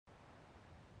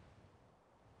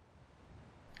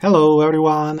Hello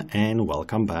everyone and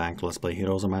welcome back to Let's Play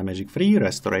Heroes of Might and Magic 3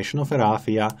 Restoration of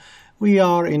Erathia. We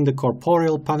are in the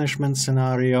Corporeal Punishment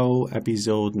scenario,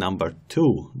 episode number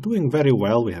 2. Doing very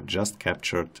well, we have just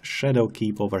captured Shadow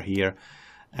Keep over here.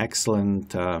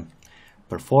 Excellent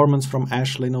performance from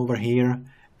Ashlyn over here.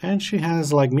 And she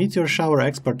has like Meteor Shower,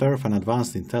 Expert Earth and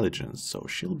Advanced Intelligence, so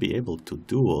she'll be able to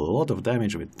do a lot of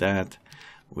damage with that,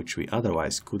 which we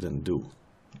otherwise couldn't do.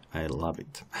 I love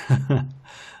it.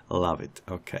 Love it.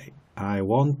 Okay, I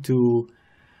want to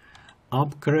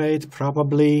upgrade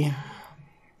probably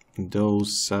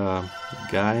those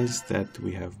guys that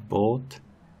we have bought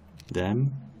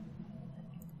them.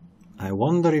 I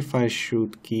wonder if I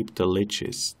should keep the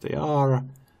liches. They are...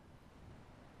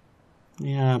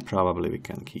 yeah, probably we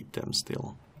can keep them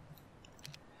still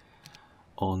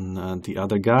on the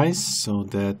other guys so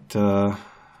that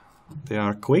they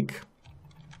are quick.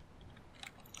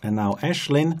 And now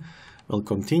Ashlyn will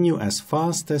continue as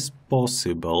fast as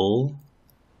possible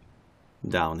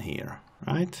down here,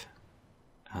 right?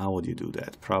 How would you do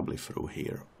that? Probably through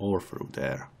here or through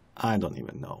there. I don't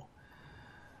even know.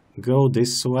 Go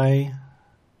this way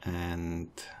and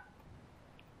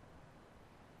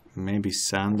maybe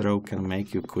Sandro can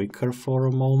make you quicker for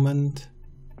a moment.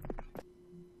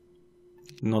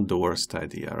 Not the worst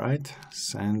idea, right?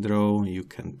 Sandro, you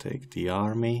can take the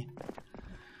army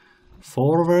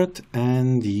forward,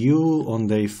 and you on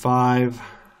day 5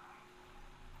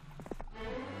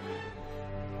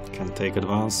 can take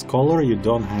Advanced Scholar. You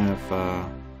don't have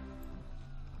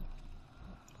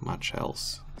much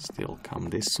else. Still come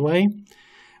this way.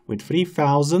 With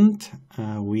 3000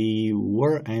 we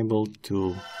were able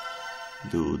to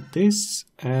do this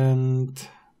and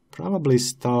probably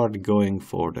start going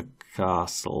for the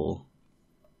castle.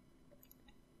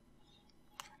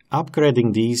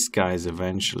 Upgrading these guys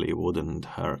eventually wouldn't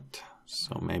hurt,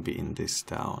 so maybe in this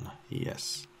town,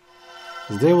 yes.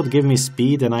 They would give me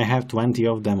speed and I have 20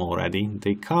 of them already.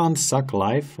 They can't suck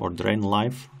life or drain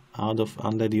life out of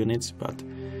undead units, but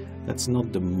that's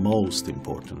not the most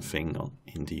important thing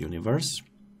in the universe.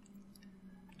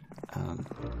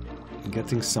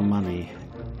 Getting some money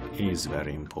is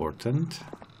very important,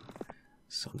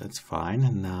 so that's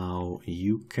fine. Now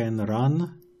you can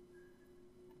run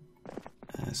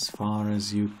as far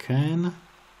as you can.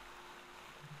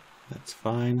 That's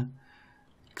fine.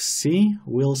 Xi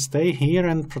will stay here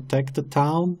and protect the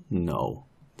town? No,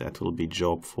 that will be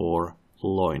job for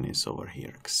Loinis over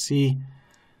here. Xi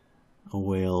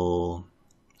will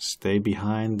stay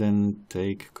behind and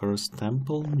take Cursed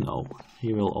Temple? No,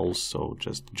 he will also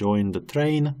just join the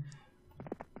train.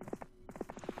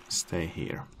 Stay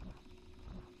here.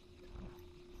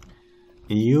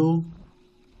 You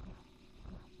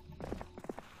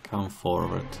come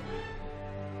forward,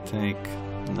 take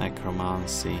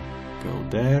Necromancy, go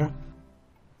there.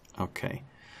 Okay,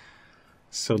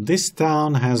 so this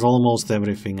town has almost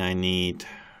everything I need.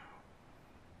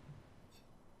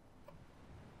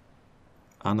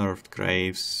 Unearthed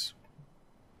graves,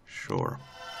 sure.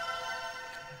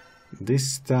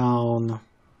 This town,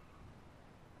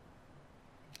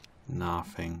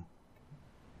 nothing.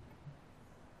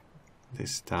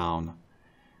 This town,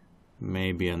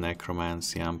 maybe a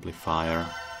Necromancy amplifier.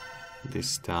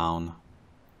 This town.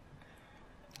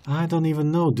 I don't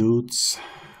even know, dudes.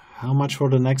 How much for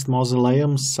the next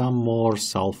mausoleum? Some more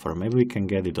sulfur. Maybe we can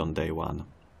get it on day 1.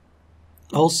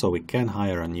 Also, we can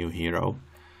hire a new hero.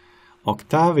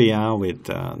 Octavia with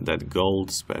that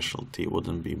gold specialty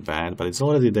wouldn't be bad, but it's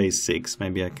already day 6.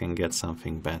 Maybe I can get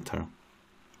something better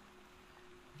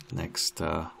next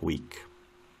week.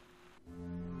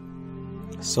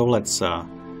 So let's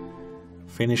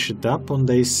finish it up on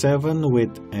day 7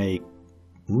 with a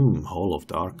Hall of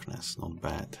Darkness, not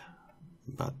bad.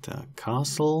 But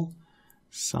castle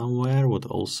somewhere would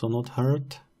also not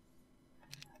hurt.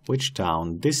 Which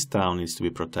town? This town needs to be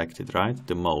protected, right?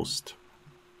 The most.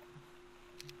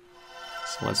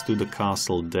 So let's do the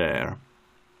castle there.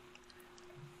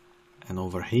 And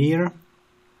over here,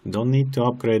 don't need to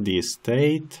upgrade the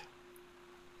estate.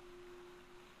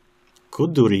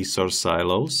 Could do resource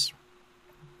silos.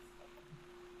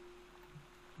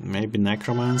 Maybe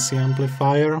Necromancy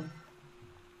amplifier.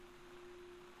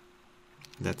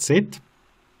 That's it.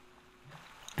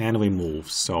 And we move.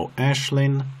 So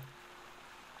Ashlyn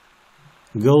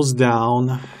goes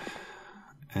down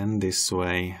and this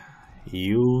way.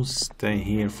 You stay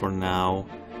here for now.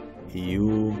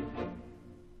 You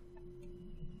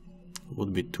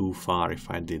would be too far if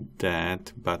I did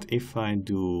that, but if I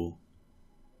do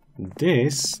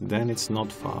this, then it's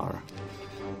not far.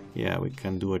 Yeah, we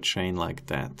can do a chain like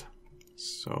that.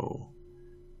 So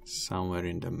somewhere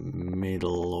in the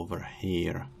middle over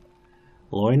here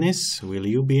Loinis, will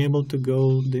you be able to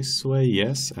go this way?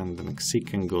 Yes, and then Xi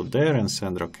can go there and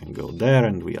Sandro can go there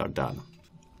and we are done.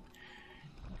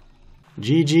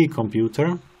 GG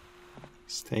computer,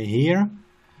 stay here.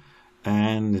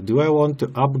 And do I want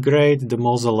to upgrade the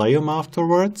mausoleum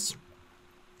afterwards?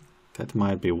 That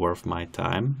might be worth my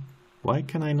time. Why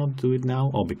can I not do it now?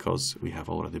 Oh, because we have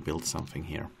already built something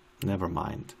here. Never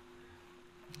mind.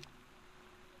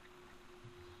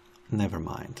 Never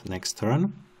mind. Next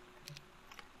turn.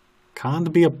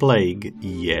 Can't be a plague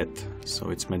yet, so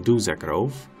it's Medusa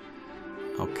Grove.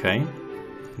 Okay.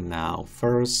 Now,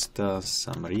 first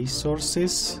some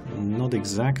resources. Not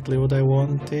exactly what I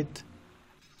wanted.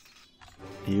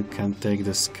 You can take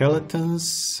the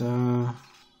skeletons.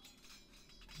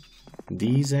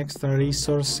 These extra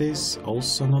resources,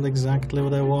 also not exactly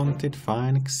what I wanted.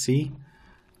 Fine, Xi.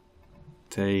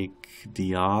 Take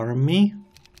the army.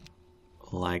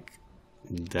 Like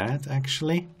that,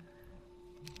 actually.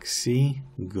 Xi,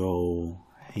 go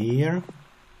here.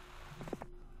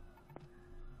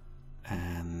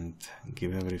 And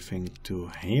give everything to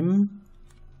him.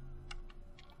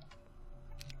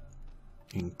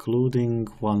 Including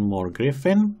one more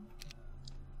griffin.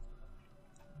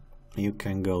 You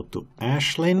can go to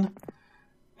Ashlyn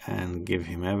and give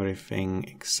him everything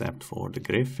except for the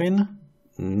griffin.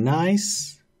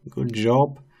 Nice, good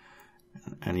job.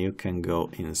 And you can go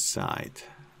inside.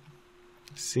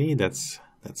 See, that's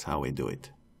how we do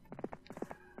it.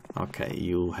 Okay,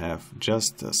 you have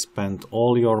just spent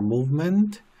all your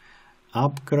movement.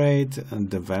 Upgrade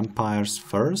the vampires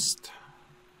first.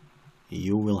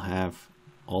 You will have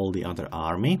all the other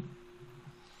army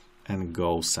and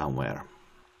go somewhere.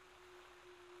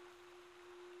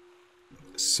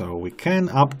 So we can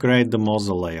upgrade the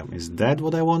mausoleum. Is that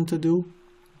what I want to do?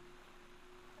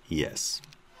 Yes.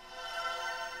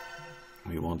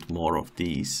 We want more of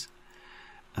these.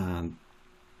 And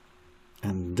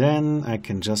then I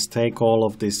can just take all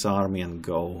of this army and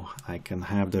go. I can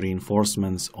have the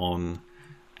reinforcements on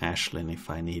Ashlyn if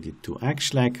I needed to.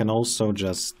 Actually, I can also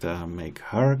just make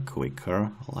her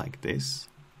quicker, like this.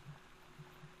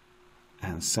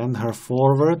 And send her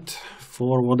forward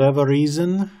for whatever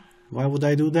reason. Why would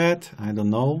I do that? I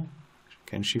don't know.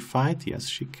 Can she fight? Yes,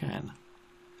 she can.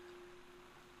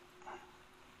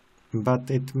 But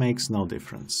it makes no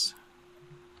difference.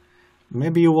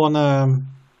 Maybe you wanna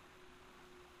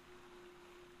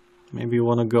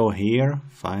go here,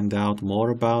 find out more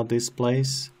about this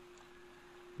place.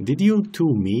 Did you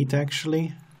two meet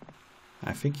actually?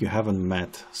 I think you haven't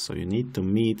met, so you need to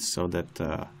meet so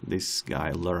that this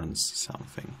guy learns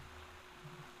something.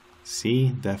 See,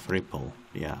 Death Ripple,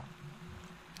 yeah.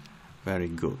 Very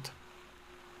good.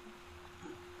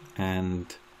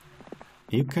 And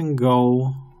you can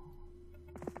go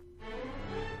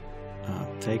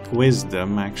take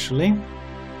wisdom actually.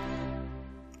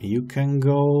 You can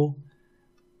go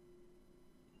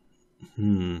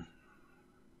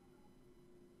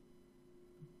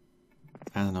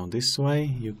I don't know, this way.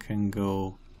 You can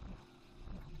go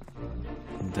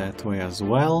that way as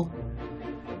well.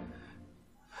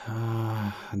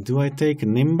 Do I take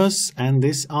Nimbus and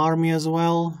this army as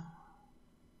well?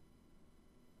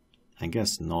 I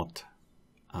guess not.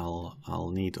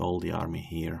 I'll need all the army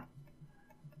here,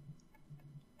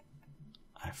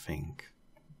 I think.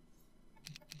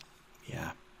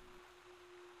 Yeah.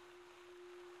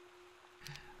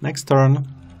 Next turn.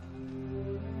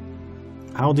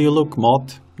 How do you look,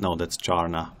 Mott? No, that's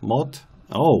Charna. Mott?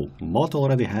 Oh, Mott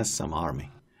already has some army.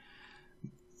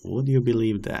 Would you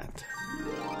believe that?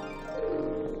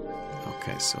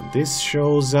 Okay, so this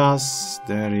shows us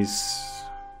there is,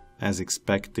 as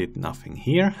expected, nothing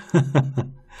here.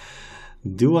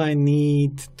 Do I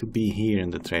need to be here in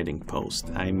the trading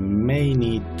post? I may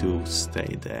need to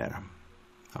stay there.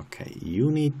 Okay,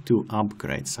 you need to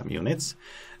upgrade some units.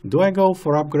 Do I go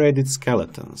for upgraded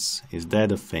skeletons? Is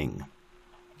that a thing?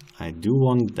 I do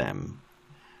want them.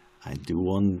 I do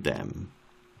want them.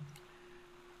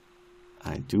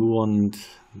 I do want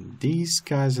these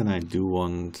guys, and I do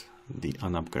want the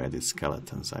unupgraded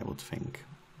skeletons, I would think.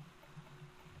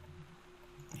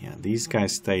 Yeah, these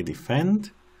guys stay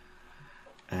defend.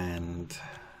 And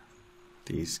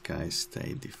these guys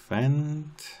stay defend.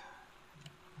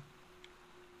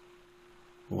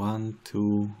 1,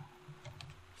 2,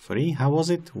 3. How was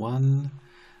it? 1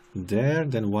 there,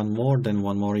 then 1 more, then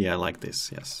 1 more. Yeah, like this,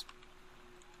 yes.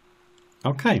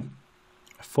 Okay.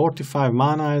 45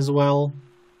 mana as well.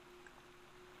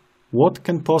 What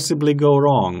can possibly go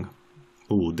wrong?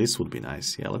 Ooh, this would be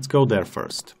nice. Yeah, let's go there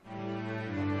first.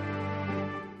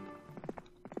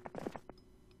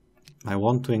 I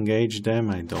want to engage them.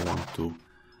 I don't want to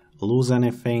lose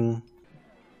anything.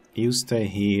 You stay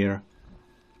here.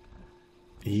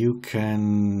 You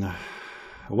can...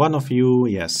 One of you,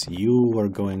 yes, you were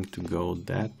going to go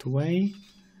that way.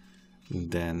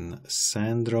 Then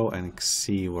Sandro and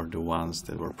Xi were the ones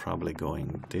that were probably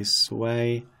going this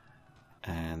way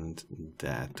and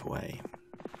that way.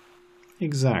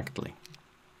 Exactly.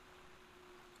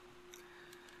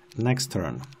 Next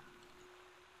turn.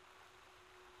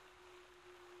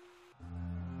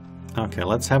 Okay,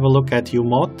 let's have a look at you,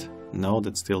 Mot. No,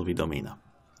 that's still Vidomina.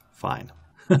 Fine.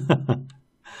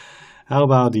 How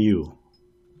about you?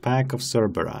 Pack of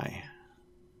Cerberei.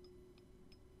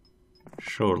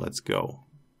 Sure, let's go.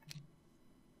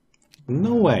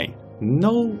 No way.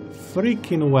 No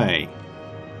freaking way.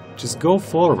 Just go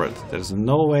forward. There's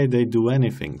no way they do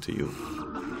anything to you.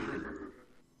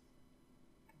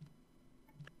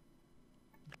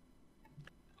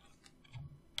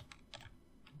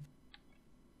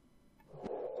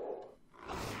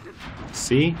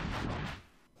 See?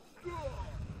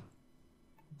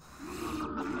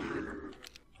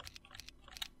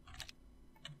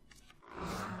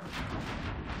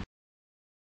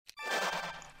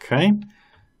 Okay,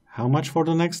 how much for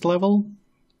the next level?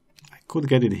 I could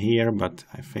get it here, but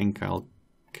I think I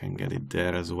can get it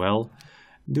there as well.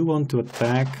 Do want to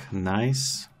attack,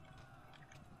 nice.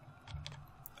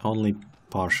 Only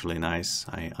partially nice.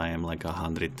 I am like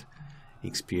 100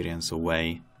 experience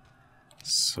away.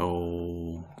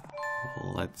 So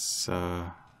let's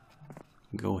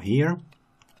go here,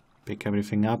 pick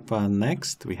everything up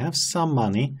next. We have some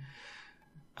money.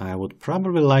 I would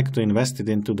probably like to invest it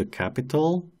into the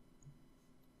capital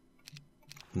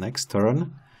next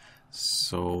turn.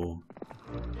 So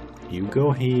you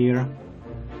go here,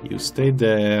 you stay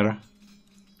there,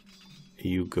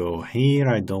 you go here.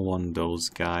 I don't want those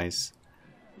guys.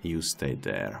 You stay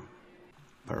there.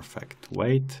 Perfect.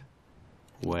 Wait,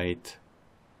 wait.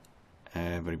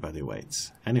 Everybody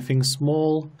waits. Anything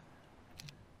small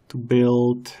to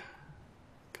build?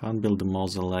 Can't build a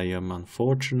mausoleum,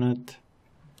 unfortunate,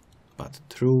 but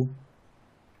true.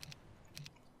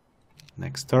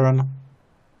 Next turn.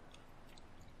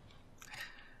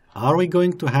 Are we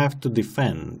going to have to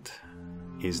defend,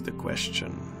 is the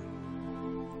question.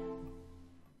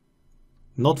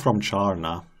 Not from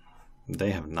Charna.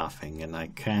 They have nothing, and I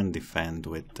can defend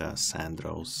with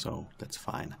Sandro, so that's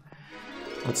fine.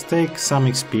 Let's take some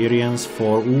experience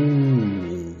for...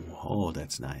 Ooh, oh,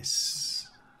 that's nice.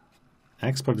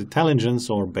 Expert intelligence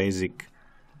or basic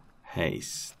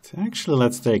haste. Actually,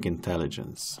 let's take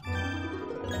intelligence.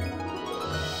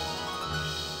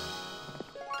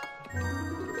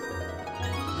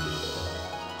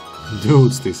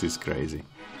 Dudes, this is crazy.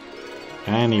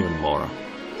 And even more.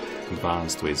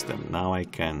 Advanced wisdom. Now I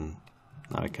can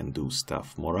do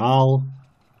stuff. Morale,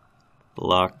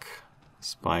 luck,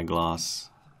 spyglass,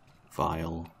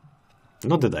 vial.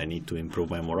 Not that I need to improve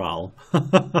my morale.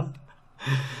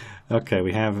 Okay,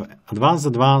 we have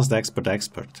advanced,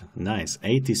 expert. Nice,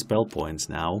 80 spell points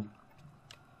now.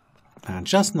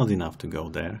 Just not enough to go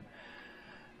there.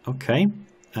 Okay,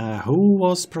 who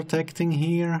was protecting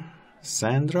here?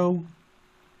 Sandro?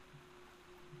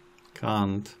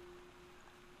 Can't.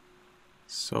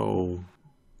 So,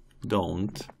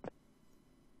 don't.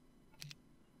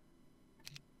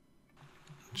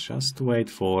 Just wait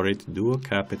for it, do a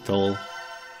capital.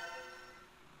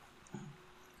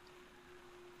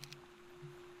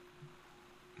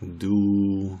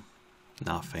 Do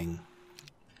nothing.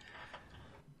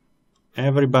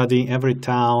 Everybody, every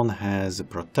town has a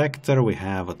protector. We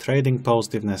have a trading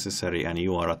post if necessary, and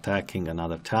you are attacking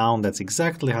another town. That's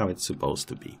exactly how it's supposed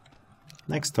to be.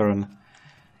 Next turn.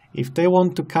 If they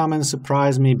want to come and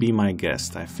surprise me, be my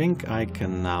guest. I think I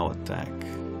can now attack.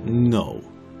 No,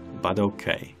 but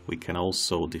okay. We can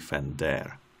also defend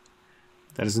there.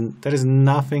 There is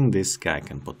nothing this guy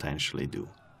can potentially do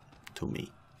to me.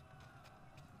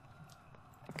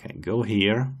 Okay, go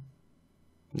here.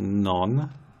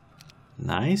 None.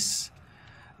 Nice.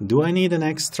 Do I need an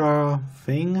extra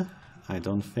thing? I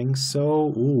don't think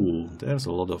so. Ooh, there's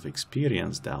a lot of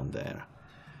experience down there.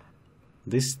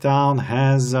 This town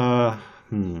has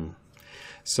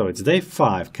So it's day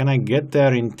 5. Can I get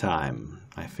there in time?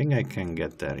 I think I can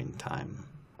get there in time.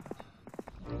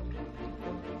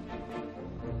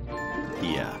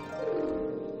 Yeah.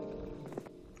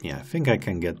 Yeah, I think I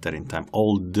can get there in time.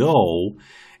 Although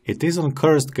it is on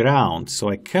cursed ground, so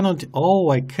I cannot... Oh,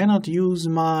 I cannot use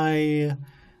my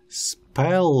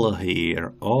spell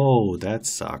here. Oh, that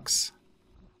sucks.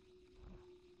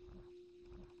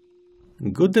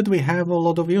 Good that we have a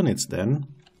lot of units then.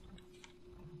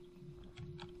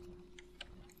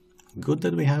 Good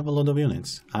that we have a lot of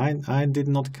units. I did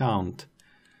not count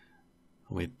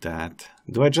with that.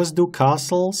 Do I just do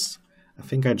castles? I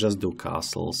think I just do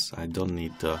castles. I don't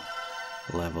need the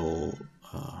level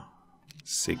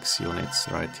 6 units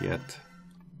right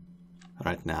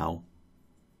now.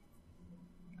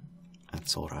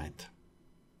 That's alright.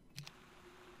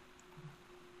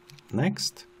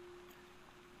 Next.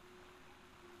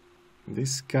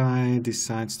 This guy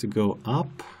decides to go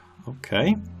up.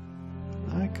 Okay.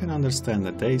 I can understand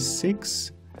that.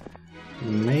 A6.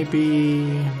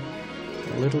 Maybe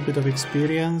a little bit of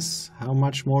experience. How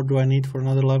much more do I need for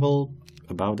another level?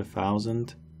 About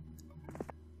 1,000.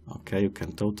 Okay, you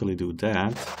can totally do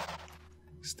that.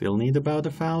 Still need about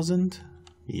 1,000?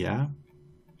 Yeah.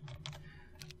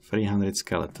 300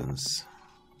 skeletons.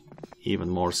 Even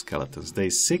more skeletons. Day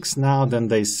 6 now, then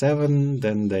day 7,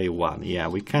 then day 1. Yeah,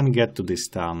 we can get to this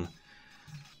town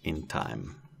in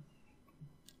time.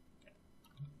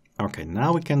 Okay,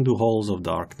 now we can do Halls of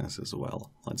Darkness as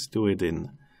well. Let's do it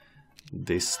in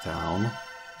this town.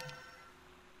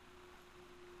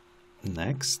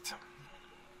 Next.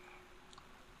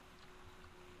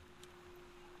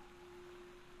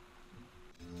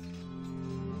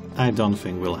 I don't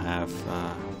think we'll have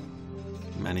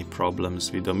many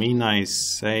problems with Domina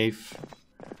is safe.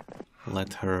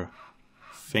 Let her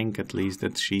think at least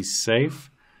that she's safe.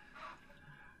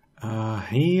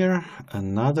 Here,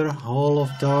 another Hall of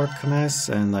Darkness,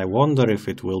 and I wonder if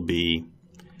it will be...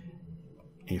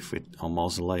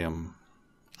 Mausoleum.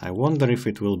 I wonder if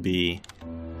it will be...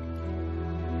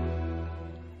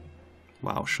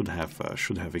 Wow, should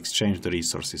have exchanged the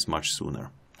resources much sooner.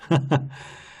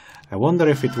 I wonder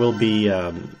if it will be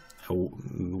a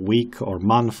week or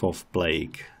month of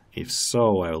plague. If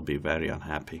so, I will be very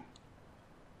unhappy.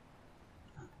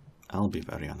 I'll be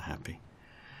very unhappy.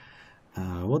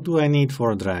 What do I need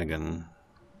for a dragon?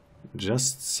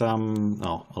 Just some...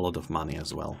 oh, a lot of money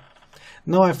as well.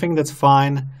 No, I think that's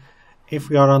fine. If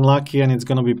we are unlucky and it's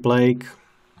gonna be plague,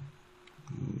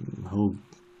 who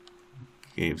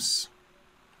gives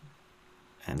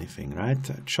anything, right?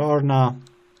 Charna,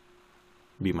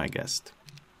 be my guest.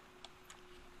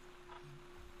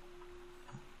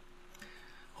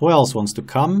 Who else wants to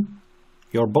come?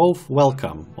 You're both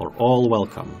welcome, or all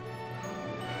welcome.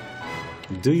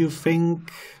 Do you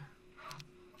think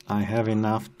I have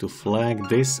enough to flag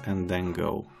this and then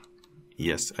go?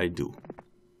 Yes, I do.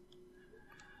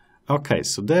 Okay,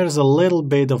 so there's a little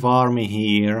bit of army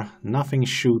here, nothing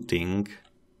shooting.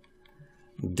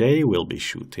 They will be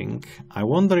shooting. I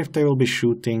wonder if they will be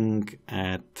shooting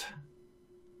at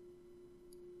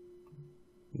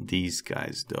these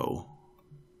guys though.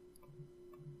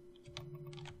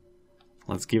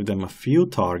 Let's give them a few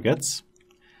targets,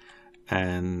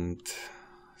 and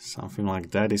something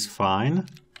like that is fine.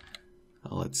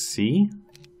 Let's see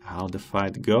how the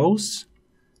fight goes.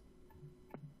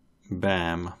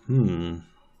 Bam.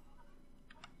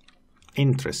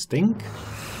 Interesting.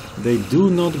 They do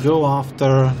not go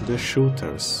after the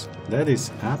shooters. That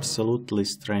is absolutely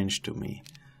strange to me.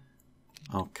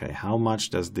 Okay, how much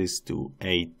does this do?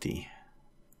 80.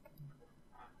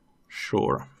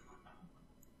 Sure.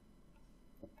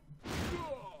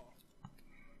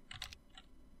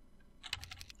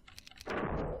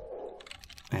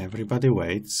 Everybody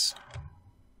waits.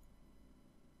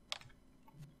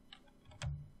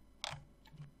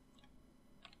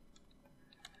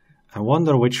 I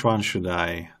wonder which one should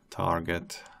I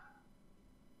target.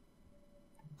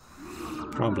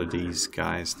 Probably these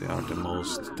guys, they are the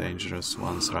most dangerous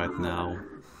ones right now.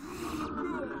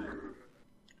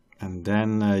 And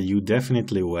then you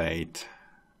definitely wait.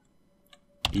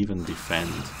 Even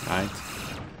defend, right?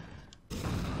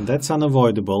 That's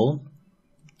unavoidable.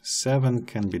 7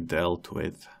 can be dealt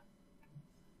with.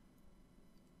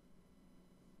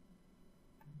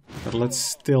 But let's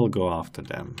still go after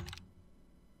them.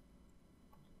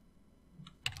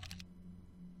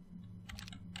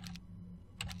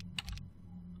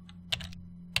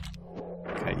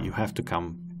 Okay, you have to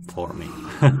come for me.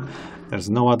 There's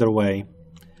no other way.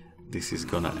 This is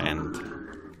gonna end.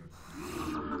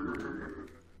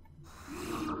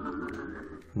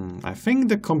 I think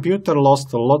the computer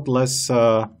lost a lot less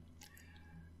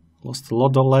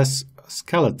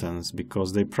skeletons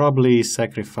because they probably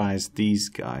sacrificed these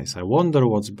guys. I wonder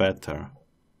what's better.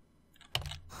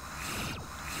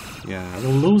 Yeah, I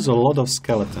will lose a lot of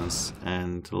skeletons,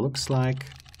 and looks like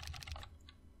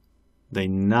they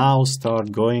now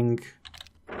start going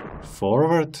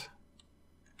forward.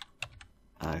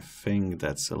 I think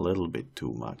that's a little bit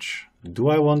too much. Do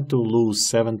I want to lose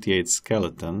 78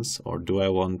 skeletons, or do I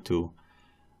want to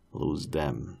lose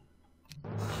them?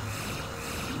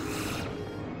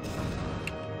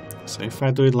 So if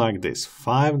I do it like this,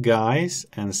 5 guys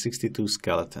and 62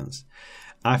 skeletons.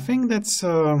 I think that's...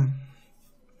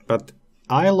 but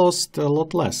I lost a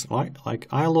lot less, right? Like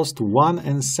I lost 1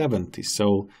 and 70,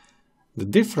 so the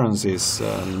difference is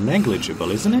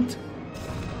negligible, isn't it?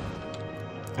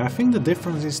 I think the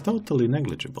difference is totally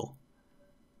negligible.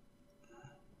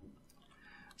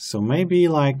 So maybe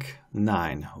like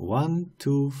 9. 1,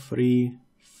 2, 3,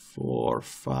 4,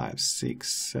 5,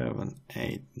 6, 7,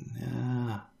 8.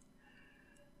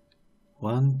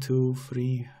 1, 2,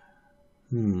 3.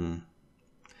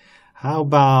 How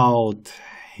about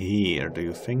here? Do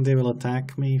you think they will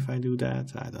attack me if I do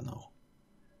that? I don't know.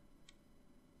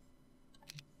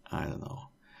 I don't know.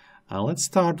 Let's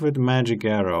start with magic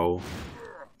arrow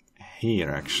here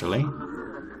actually.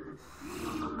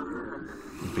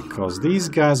 Because these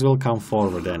guys will come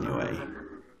forward anyway.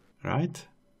 Right?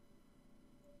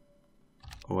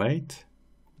 Wait.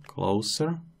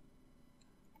 Closer.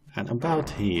 And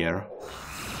about here.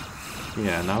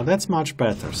 Yeah, now that's much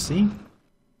better, see?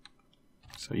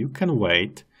 So you can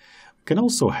wait. You can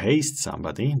also haste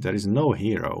somebody. There is no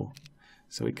hero.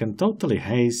 So we can totally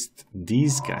haste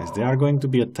these guys. They are going to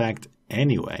be attacked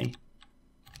anyway.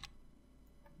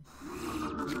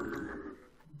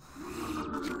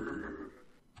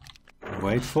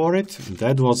 Wait for it.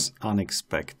 That was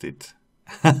unexpected.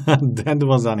 That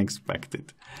was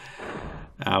unexpected.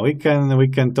 We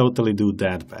can totally do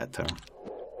that better.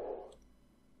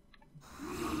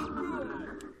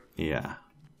 Yeah.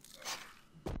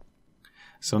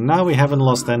 So now we haven't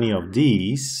lost any of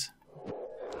these.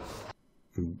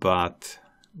 But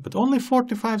only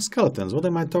 45 skeletons. What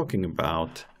am I talking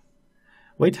about?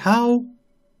 Wait, how?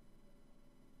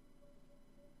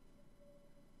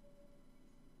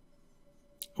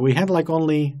 We had like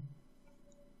only...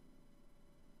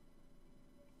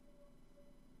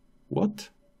 What?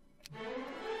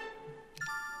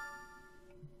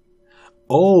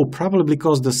 Oh, probably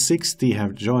because the 60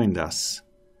 have joined us.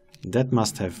 That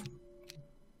must have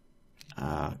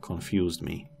confused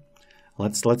me.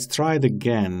 Let's try it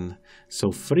again.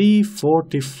 So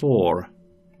 344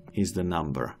 is the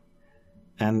number.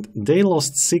 And they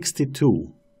lost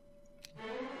 62.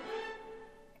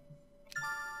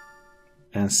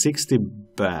 And 60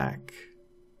 back.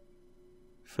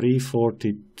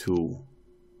 342.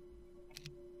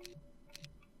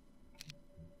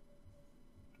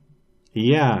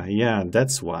 Yeah,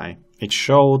 that's why. It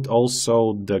showed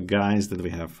also the guys that we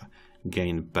have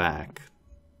gained back.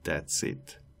 That's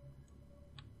it.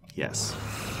 Yes.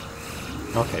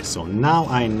 Okay, so now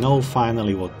I know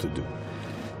finally what to do.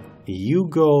 You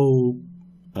go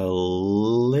a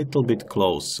little bit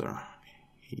closer.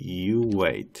 You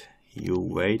wait. You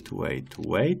wait.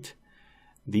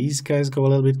 These guys go a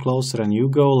little bit closer and you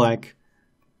go like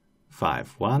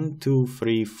 5. 1, 2,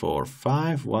 3, 4,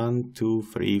 5. 1, 2,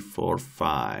 3, 4,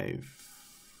 5.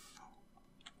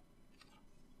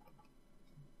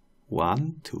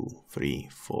 1, 2, 3,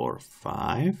 4,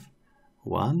 5.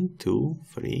 1, 2,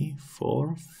 3,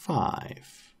 4,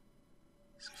 5.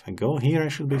 So if I go here, I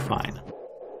should be fine.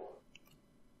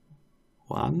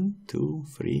 1, 2,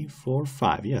 3, 4,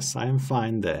 5. Yes, I am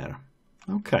fine there.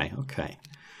 Okay.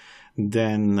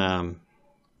 Then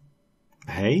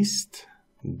haste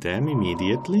them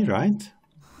immediately, right?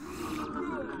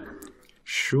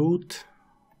 Shoot.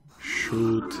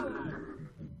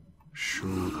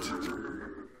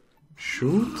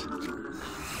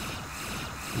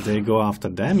 They go after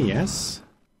them, yes.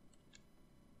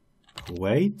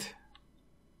 Wait.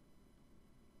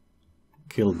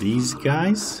 Kill these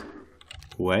guys.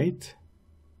 Wait.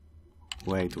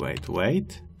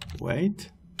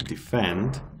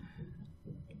 Defend.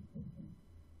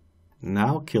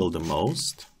 Now kill the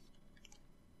most.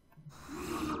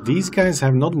 These guys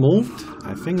have not moved.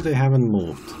 I think they haven't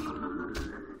moved.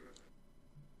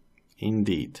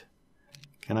 Indeed.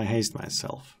 Can I haste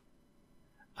myself?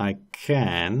 I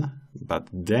can, but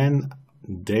then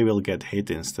they will get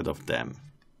hit instead of them,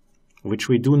 which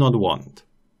we do not want.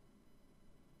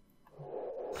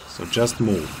 So just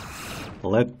move.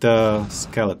 Let the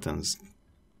skeletons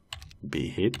be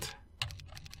hit.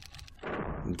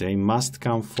 They must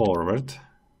come forward.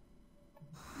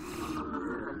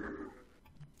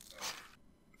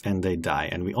 And they die.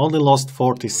 And we only lost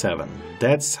 47.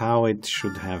 That's how it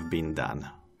should have been done.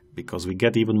 Because we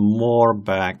get even more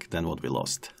back than what we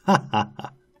lost. I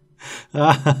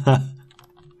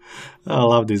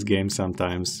love this game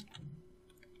sometimes.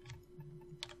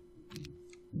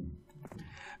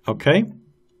 Okay.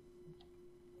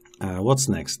 What's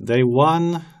next? Day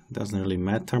 1. Doesn't really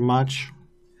matter much.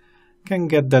 Can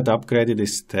get that upgraded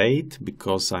estate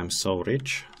because I'm so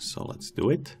rich. So let's do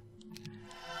it.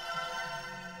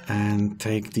 And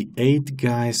take the 8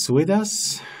 guys with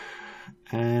us.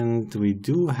 And we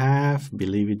do have,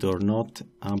 believe it or not,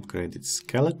 upgraded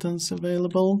skeletons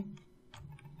available.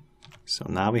 So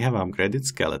now we have upgraded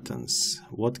skeletons.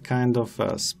 What kind of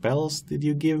spells did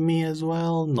you give me as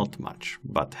well? Not much,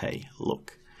 but hey,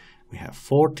 look. We have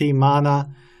 40 mana,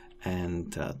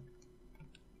 and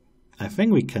I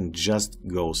think we can just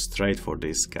go straight for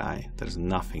this guy. There's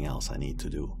nothing else I need to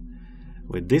do.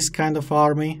 With this kind of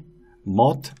army,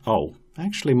 Mod, oh,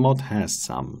 actually Mod has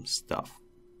some stuff.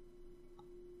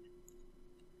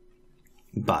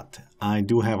 But I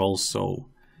do have also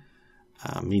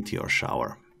a meteor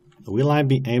shower. Will I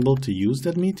be able to use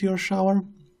that meteor shower?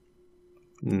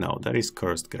 No, that is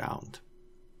cursed ground.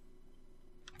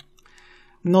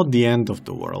 Not the end of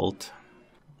the world.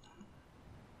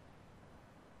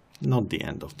 Not the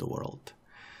end of the world.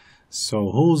 So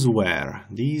who's where?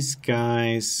 These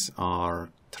guys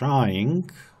are trying.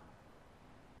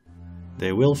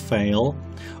 They will fail.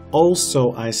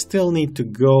 Also, I still need to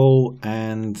go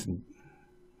and...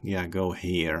 yeah, go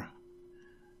here.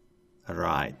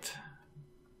 Right.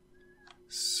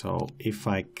 So, if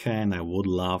I can, I would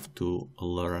love to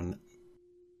learn...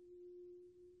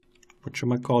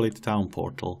 whatchamacallit, town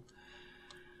portal.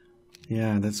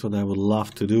 Yeah, that's what I would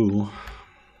love to do.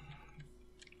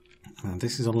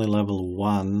 This is only level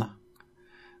 1.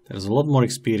 There's a lot more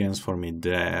experience for me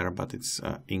there, but it's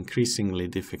increasingly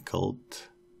difficult.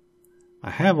 I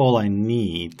have all I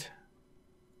need.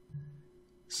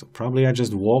 So probably I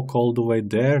just walk all the way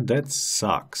there. That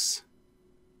sucks.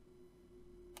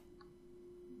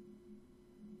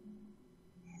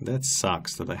 That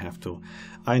sucks that I have to...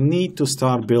 I need to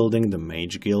start building the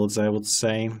mage guilds, I would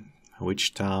say.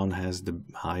 Which town has the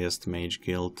highest mage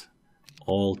guild?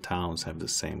 All towns have the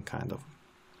same kind of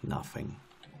nothing.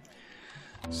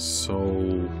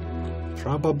 So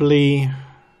probably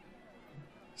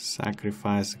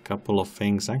sacrifice a couple of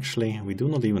things. Actually, we do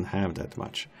not even have that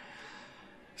much.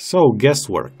 So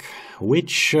guesswork.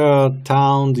 Which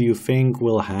town do you think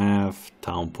will have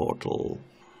town portal?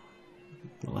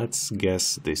 Let's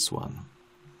guess this one.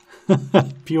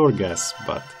 Pure guess,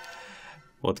 but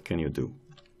what can you do?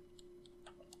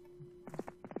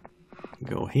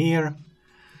 Go here.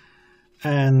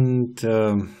 And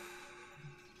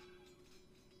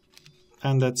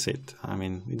that's it. I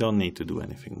mean, we don't need to do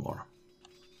anything more.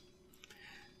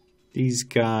 These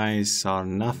guys are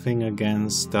nothing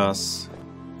against us.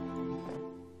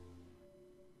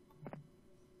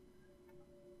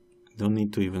 Don't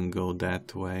need to even go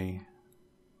that way.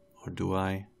 Or do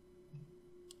I?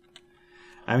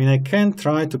 I mean, I can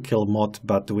try to kill Mod,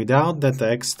 but without that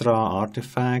extra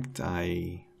artifact,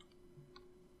 I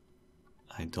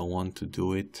don't want to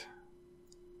do it.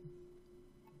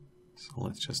 So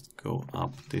let's just go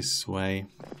up this way.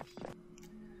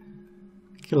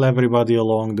 Kill everybody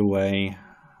along the way.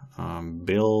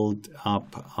 Build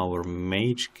up our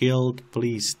mage guild.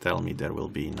 Please tell me there will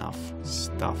be enough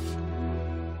stuff.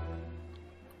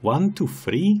 1 to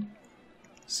 3?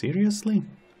 Seriously?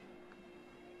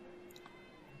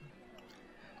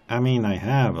 I mean, I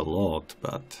have a lot,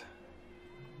 but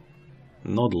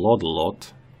not a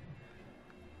lot.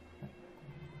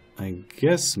 I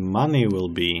guess money will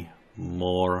be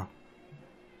more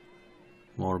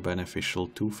beneficial.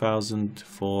 2,000,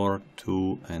 4,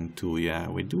 2 and 2. Yeah,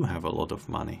 we do have a lot of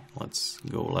money. Let's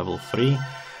go level 3.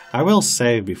 I will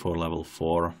save before level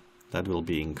 4. That will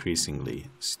be increasingly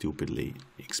stupidly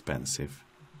expensive.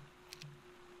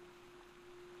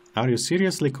 Are you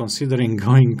seriously considering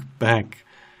going back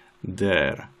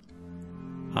there?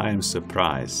 I am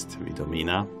surprised,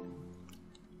 Vidomina.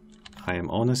 I am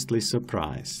honestly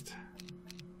surprised.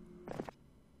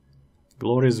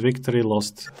 Glorious victory,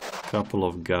 lost a couple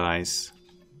of guys.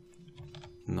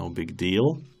 No big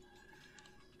deal.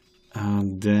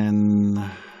 And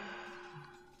then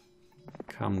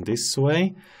come this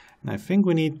way. And I think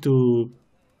we need to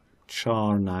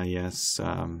Charna, yes,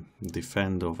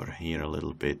 defend over here a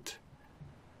little bit.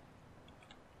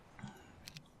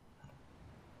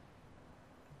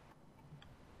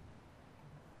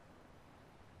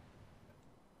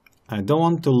 I don't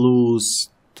want to lose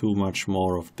too much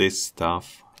more of this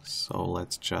stuff, so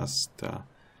let's just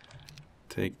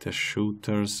take the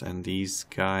shooters, and these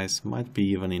guys might be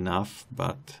even enough,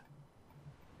 but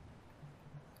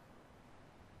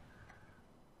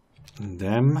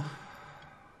them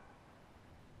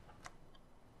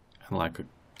and like a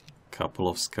couple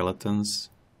of skeletons.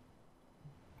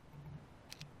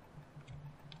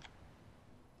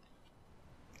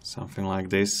 Something like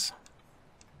this.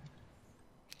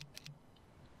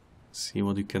 See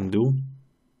what you can do.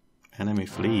 Enemy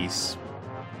flees.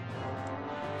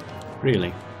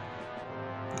 Really?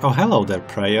 Oh, hello there,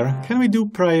 prayer. Can we do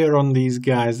prayer on these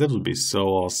guys? That would be so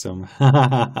awesome.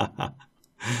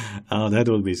 Oh, that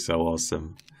would be so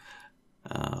awesome.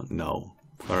 No.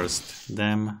 First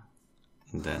them,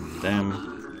 then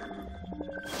them.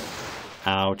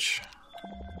 Ouch.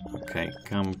 Okay,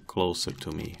 come closer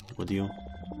to me, would you?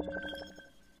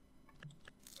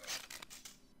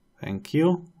 Thank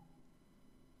you.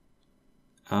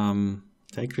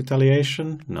 Take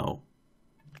retaliation? No.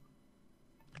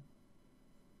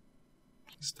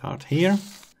 Start here.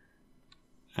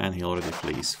 And he already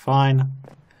flees. Fine.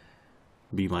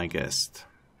 Be my guest.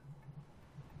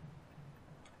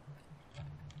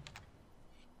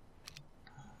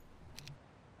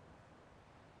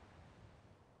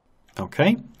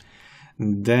 Okay.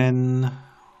 Then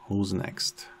who's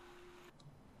next?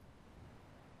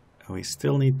 We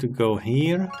still need to go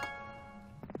here.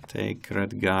 Take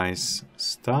red guy's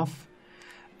stuff.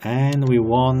 And we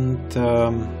want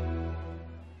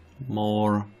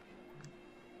more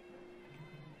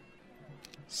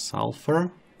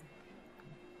sulfur.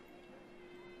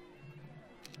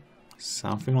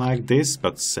 Something like this,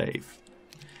 but safe.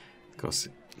 Because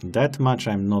that much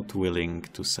I'm not willing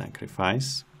to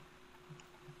sacrifice.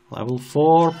 Level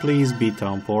 4, please be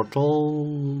town portal.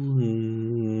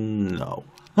 No.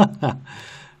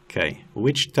 Okay,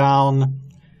 which town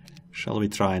shall we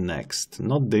try next?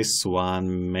 Not this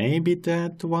one, maybe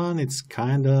that one. It's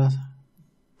kinda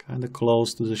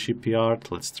close to the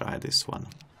shipyard. Let's try this one.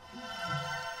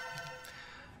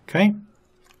 Okay,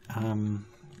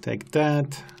 take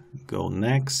that, go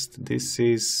next. This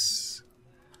is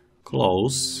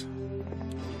close,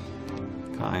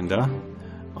 kinda.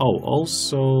 Oh,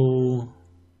 also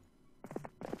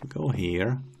go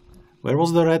here. Where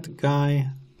was the red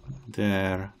guy?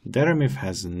 There. Deremif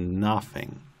has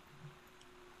nothing.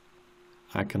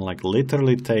 I can like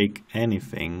literally take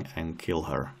anything and kill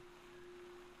her.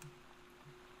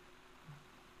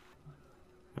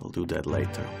 We'll do that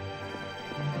later.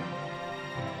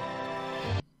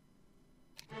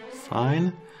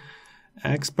 Fine.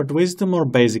 Expert wisdom or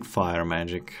basic fire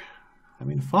magic? I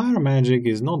mean, fire magic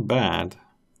is not bad.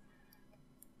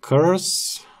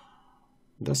 Curse.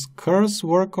 Does curse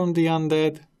work on the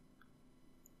undead?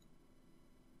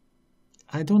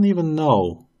 I don't even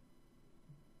know.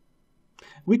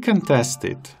 We can test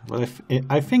it. But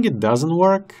I think it doesn't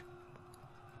work.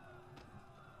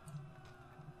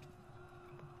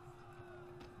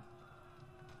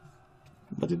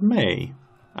 But it may.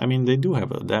 I mean, they do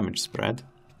have a damage spread.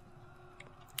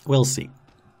 We'll see.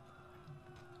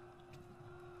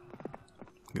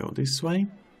 Go this way.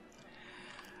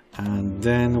 And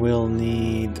then we'll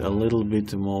need a little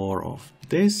bit more of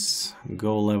this.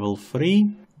 Go level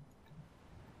 3.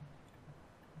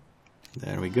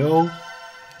 There we go.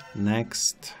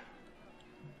 Next.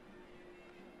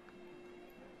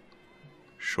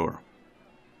 Sure.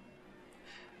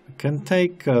 I can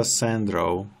take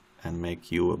Sandro and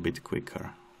make you a bit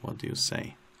quicker. What do you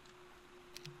say?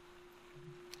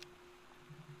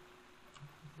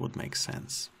 Would make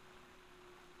sense.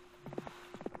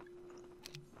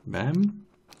 Bam.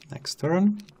 Next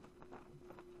turn.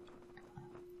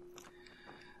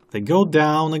 They go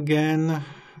down again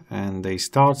and they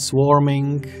start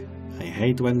swarming. I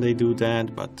hate when they do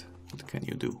that, but what can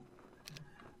you do?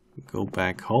 Go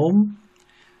back home.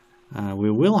 We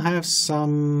will have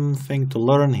something to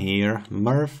learn here.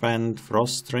 Murph and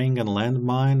Frost Ring and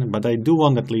Landmine, but I do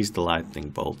want at least the Lightning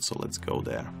Bolt, so let's go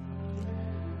there.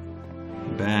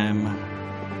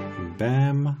 Bam.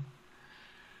 Bam.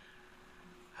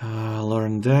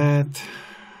 Learn that.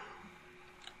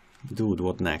 Dude,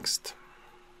 what next?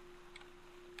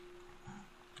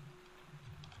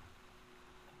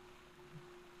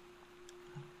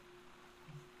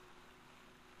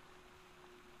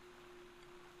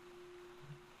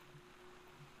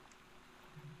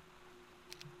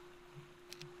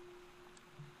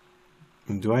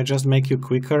 Do I just make you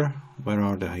quicker? Where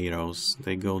are the heroes?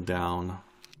 They go down.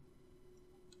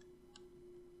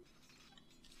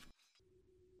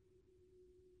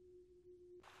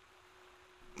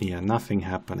 Yeah, nothing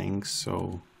happening,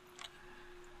 so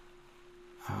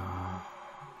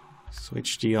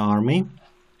switch the army.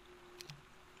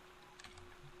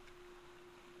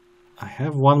 I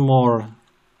have one more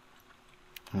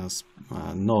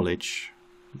knowledge,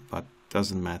 but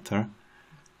doesn't matter.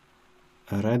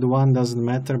 A red one doesn't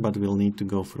matter, but we'll need to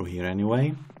go through here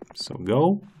anyway. So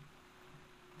go.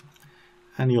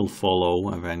 And you'll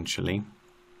follow eventually.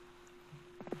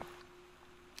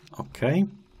 Okay.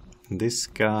 This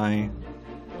guy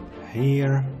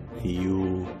here,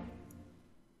 you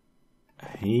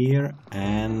here,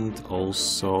 and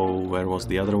also, where was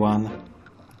the other one?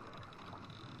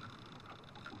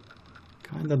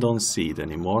 And I don't see it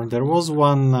anymore. There was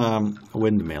one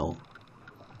windmill.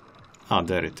 Ah,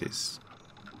 there it is.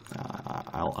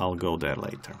 I'll go there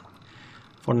later.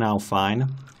 For now,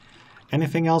 fine.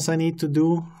 Anything else I need to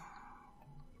do?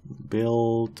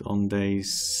 Build on day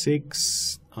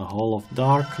 6 a Hall of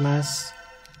Darkness.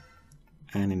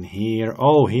 And in here...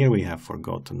 Oh, here we have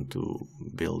forgotten to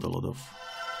build a lot of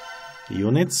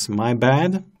units. My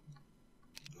bad.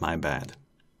 My bad.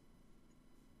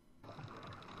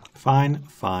 Fine,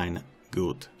 fine,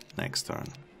 good. Next turn.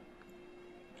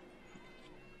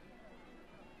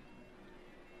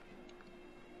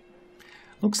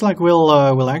 Looks like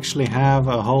we'll actually have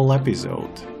a whole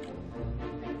episode.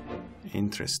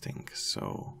 Interesting.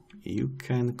 So you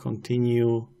can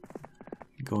continue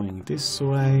going this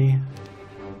way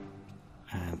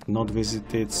and not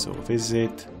visit it, so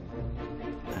visit.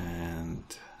 And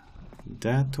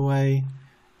that way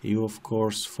you of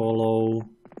course follow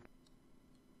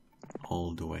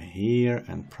all the way here,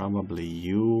 and probably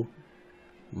you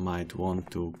might want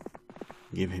to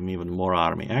give him even more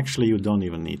army. Actually, you don't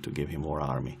even need to give him more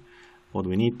army. What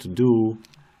we need to do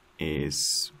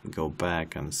is go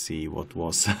back and see what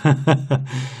was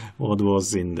what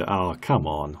was in the... Oh, come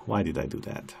on. Why did I do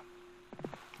that?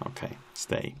 Okay,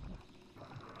 stay.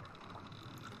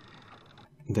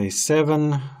 Day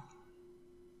 7.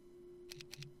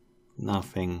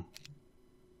 Nothing.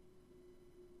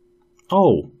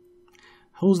 Oh!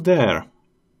 Who's there?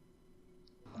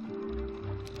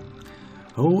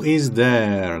 Who is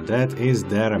there? That is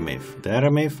Daramith.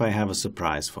 Daramith, I have a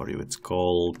surprise for you. It's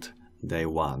called Day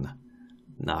 1.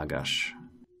 Nagash.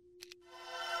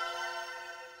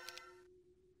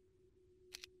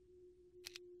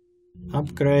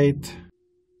 Upgrade.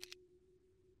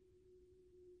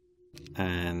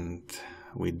 And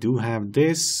we do have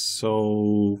this,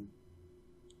 so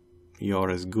you're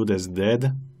as good as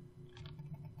dead.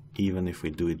 Even if we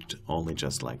do it only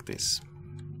just like this.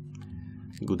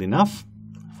 Good enough,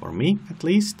 for me at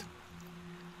least.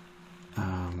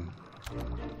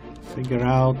 Figure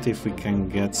out if we can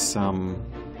get some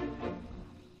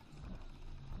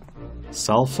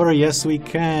sulfur. Yes, we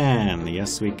can.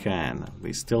 Yes, we can.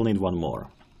 We still need one more.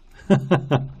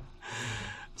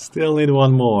 Still need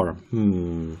one more.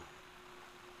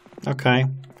 Okay.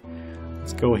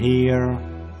 Let's go here.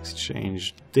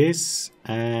 Exchange this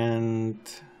and...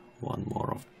 one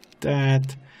more of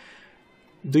that.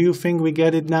 Do you think we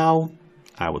get it now?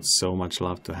 I would so much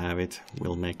love to have it.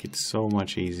 We'll make it so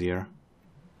much easier.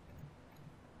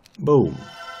 Boom.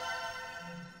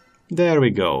 There we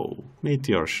go.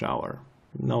 Meteor shower.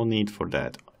 No need for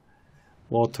that.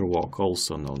 Water walk,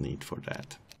 also no need for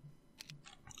that.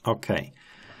 Okay.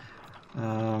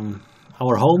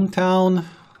 Our hometown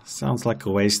sounds like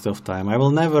a waste of time. I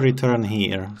will never return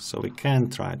here, so we can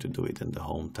try to do it in the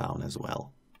hometown as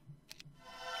well.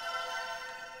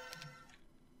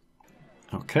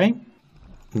 Okay,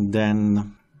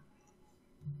 then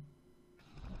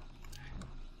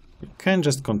you can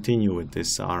just continue with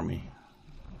this army.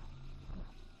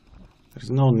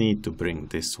 There's no need to bring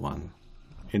this one.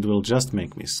 It will just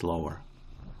make me slower.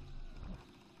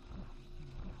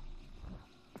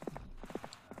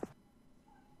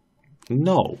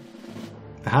 No.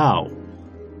 How?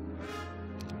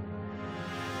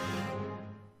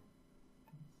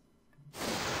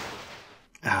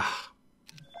 Ah.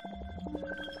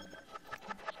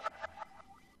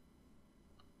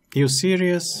 You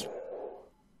serious?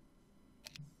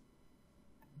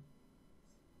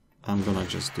 I'm gonna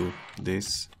just do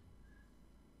this.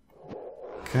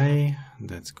 Okay,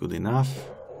 that's good enough.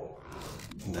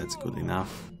 That's good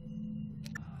enough.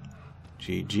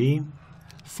 GG.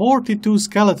 42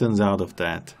 skeletons out of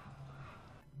that.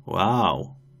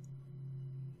 Wow.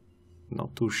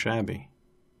 Not too shabby.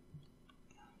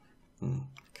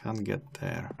 Can't get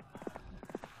there.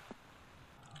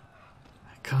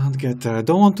 Can't get there. I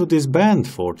don't want to disband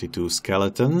 42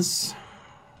 skeletons.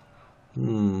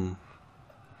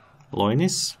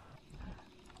 Loinis?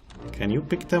 Can you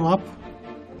pick them up?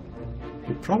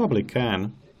 You probably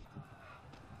can.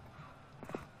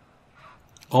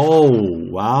 Oh,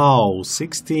 wow.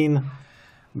 16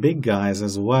 big guys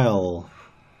as well.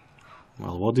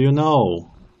 Well, what do you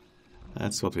know?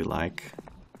 That's what we like.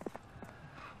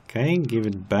 Okay, give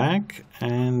it back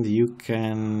and you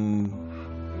can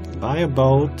buy a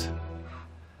boat.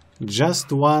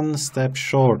 Just one step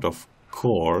short, of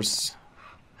course.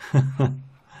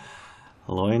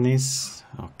 Loinis,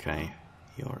 okay,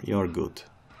 you're good.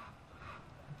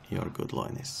 You're good,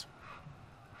 Loinis.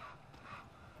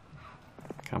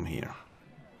 Come here.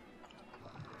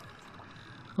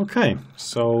 Okay,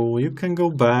 so you can go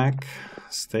back,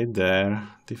 stay there,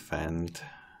 defend.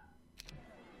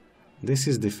 This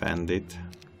is defended.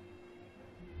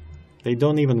 They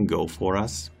don't even go for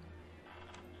us.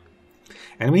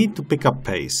 And we need to pick up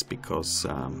pace because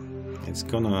it's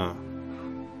gonna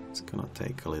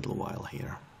take a little while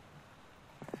here.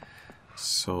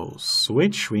 So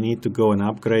switch, we need to go and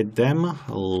upgrade them.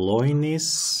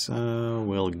 Loinis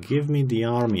will give me the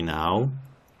army now.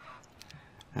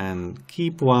 And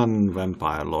keep one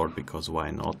Vampire Lord, because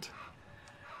why not?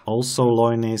 Also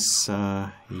Loinis,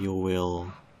 you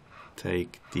will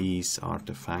take these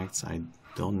artifacts. I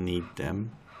don't need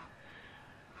them.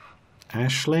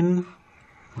 Ashlyn,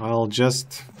 I'll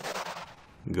just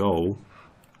go.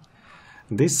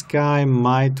 This guy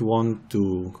might want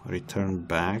to return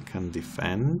back and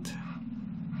defend.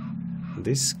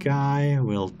 This guy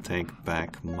will take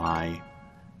back my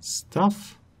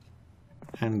stuff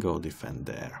and go defend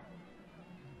there.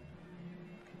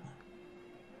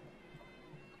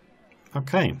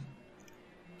 Okay,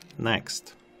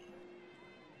 next.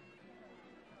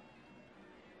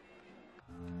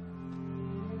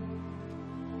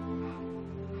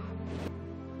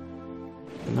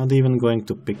 Not even going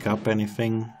to pick up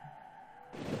anything.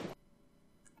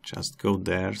 Just go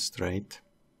there straight.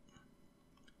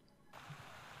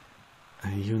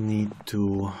 You need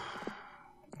to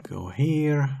go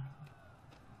here.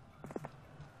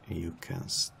 You can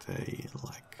stay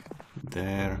like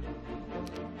there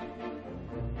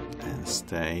and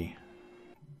stay.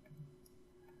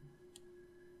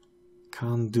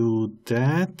 Can't do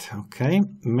that. Okay,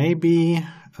 maybe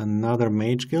another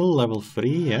Mage Guild, level 3,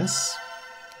 yes.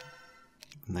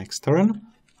 Next turn.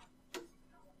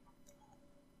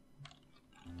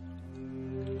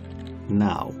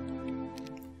 Now,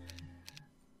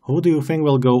 who do you think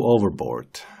will go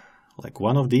overboard? Like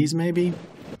one of these maybe?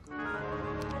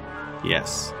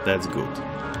 Yes, that's good.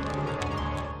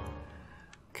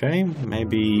 Okay,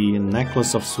 maybe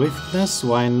Necklace of Swiftness,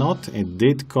 why not? It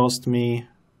did cost me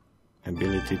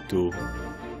ability to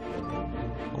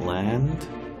land.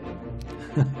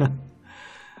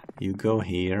 You go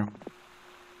here.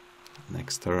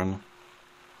 Next turn.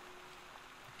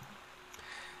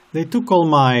 They took all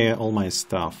my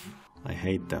stuff. I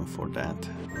hate them for that.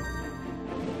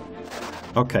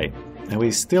 Okay, and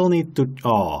we still need to...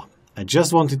 Oh, I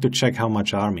just wanted to check how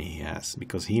much army he has,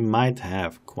 because he might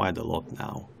have quite a lot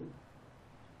now.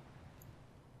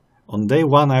 On day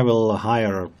 1 I will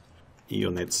hire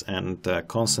units and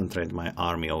concentrate my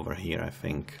army over here, I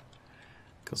think.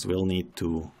 Because we'll need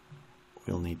to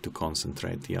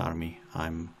concentrate the army.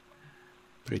 I'm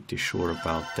pretty sure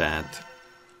about that.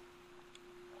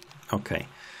 Okay,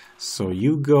 so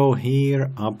you go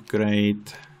here,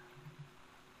 upgrade,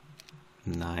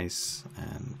 nice,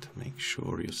 and make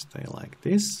sure you stay like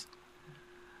this.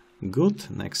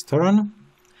 Good, next turn.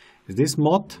 Is this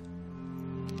Mott?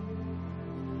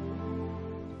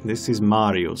 This is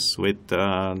Marius with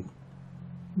a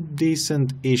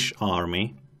decent-ish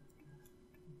army.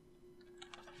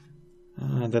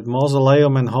 That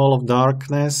Mausoleum and Hall of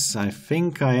Darkness, I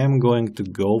think I am going to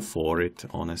go for it,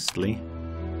 honestly.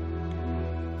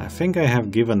 I think I have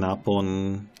given up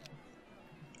on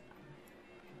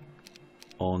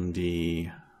the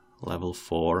level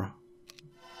 4.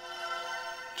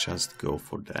 Just go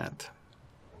for that.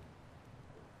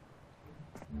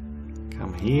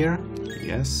 Come here,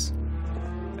 yes.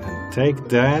 And take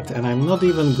that, and I'm not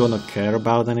even gonna care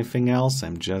about anything else,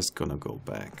 I'm just gonna go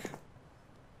back.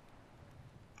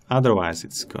 Otherwise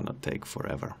it's gonna take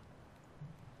forever.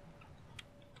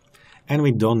 And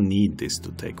we don't need this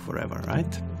to take forever,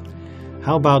 right?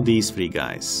 How about these 3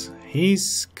 guys?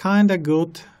 He's kinda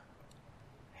good.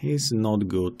 He's not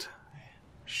good.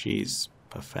 She's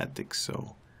pathetic,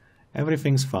 so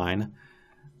everything's fine.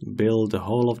 Build the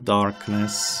Hall of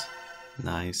Darkness.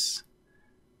 Nice.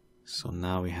 So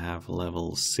now we have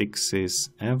level 6s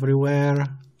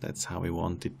everywhere. That's how we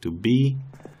want it to be.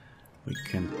 We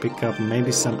can pick up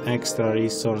maybe some extra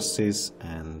resources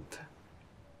and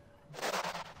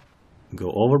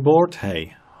go overboard.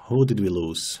 Hey, who did we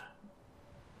lose?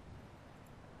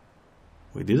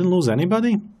 We didn't lose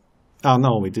anybody? Oh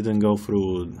no, we didn't go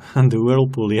through the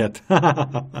whirlpool yet.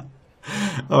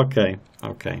 Okay,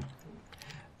 okay.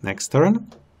 Next turn.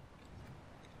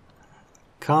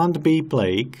 Can't be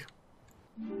Plague.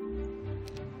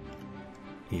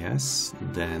 Yes,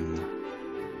 then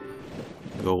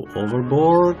go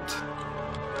overboard.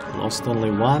 Lost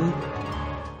only 1.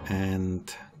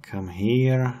 And come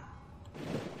here.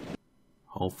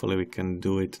 Hopefully we can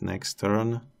do it next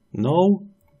turn. No!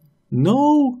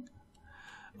 No!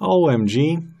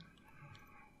 OMG.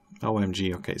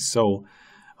 OMG, okay, so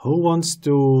who wants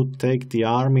to take the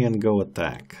army and go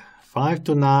attack? 5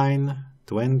 to 9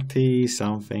 20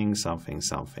 something something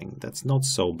something. That's not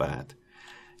so bad.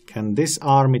 Can this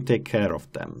army take care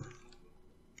of them?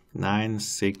 9,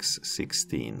 6,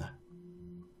 16.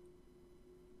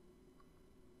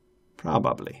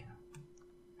 Probably.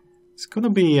 It's gonna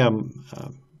be a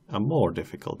more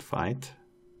difficult fight.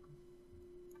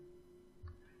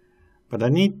 But I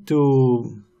need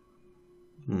to...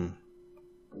 Okay,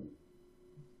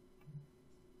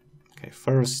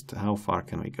 first, how far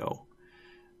can we go?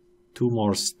 2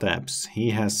 more steps.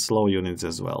 He has slow units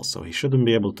as well, so he shouldn't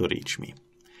be able to reach me.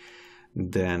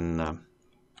 Then,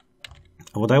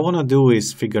 what I want to do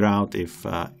is figure out if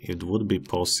it would be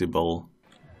possible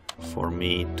for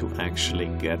me to actually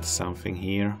get something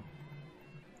here.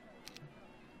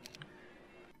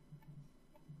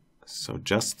 So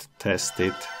just test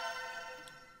it.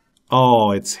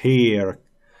 Oh, it's here.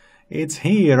 It's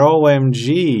here,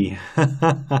 OMG.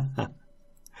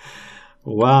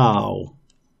 Wow.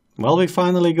 Well, we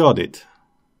finally got it.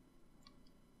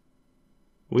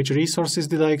 Which resources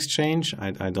did I exchange?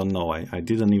 I don't know. I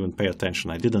didn't even pay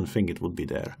attention. I didn't think it would be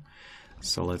there.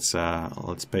 So let's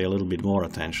pay a little bit more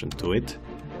attention to it.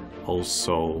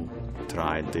 Also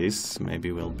try this.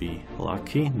 Maybe we'll be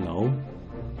lucky. No.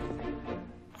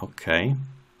 Okay.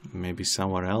 Maybe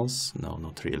somewhere else? No,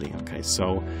 not really. Okay,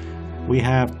 so we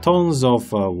have tons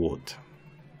of wood.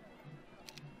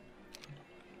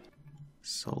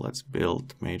 So let's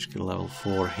build mage skill level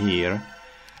 4 here.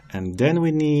 And then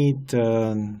we need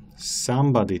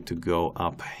somebody to go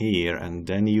up here, and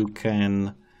then you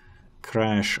can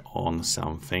crash on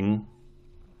something.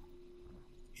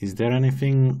 Is there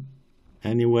anything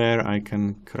anywhere I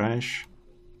can crash?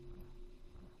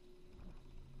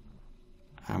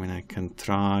 I mean, I can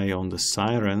try on the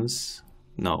sirens.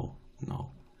 No,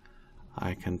 no.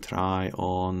 I can try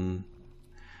on...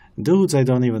 Dudes, I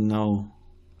don't even know.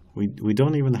 We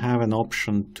don't even have an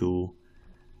option to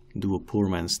do a poor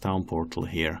man's town portal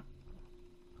here.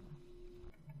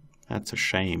 That's a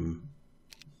shame.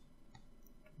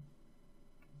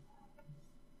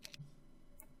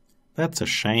 That's a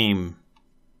shame.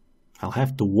 I'll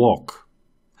have to walk.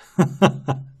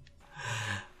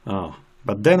 Oh,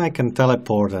 but then I can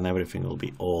teleport and everything will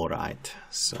be all right.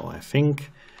 So I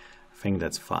think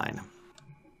that's fine.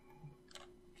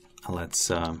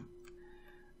 Let's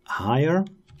hire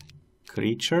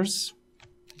creatures.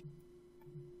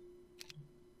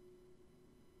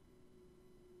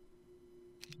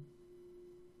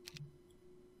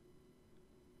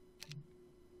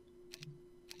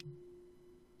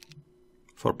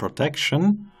 For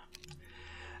protection,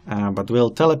 but we'll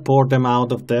teleport them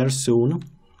out of there soon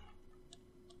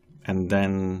and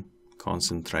then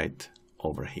concentrate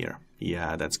over here.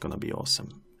 Yeah, that's gonna be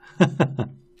awesome.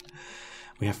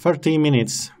 We have 13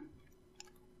 minutes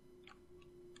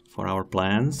for our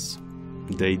plans.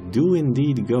 They do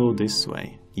indeed go this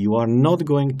way. You are not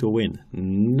going to win.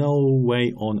 No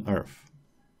way on earth.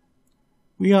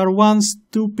 We are one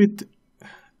stupid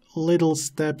little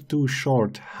step too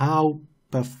short. How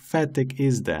pathetic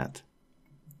is that?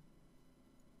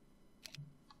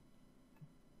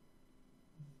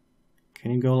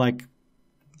 Can you go like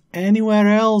anywhere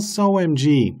else,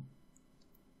 OMG?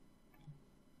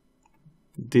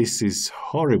 This is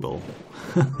horrible.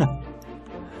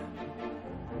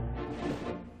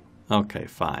 Okay,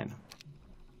 fine.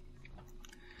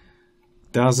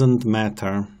 Doesn't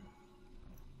matter.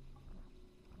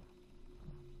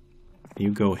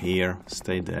 You go here,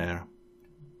 stay there.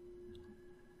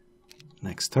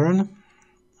 Next turn.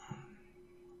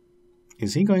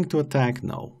 Is he going to attack?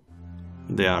 No.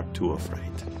 They are too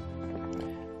afraid.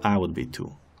 I would be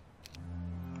too.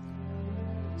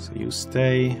 So you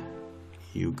stay.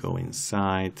 You go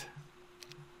inside.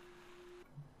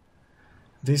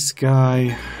 This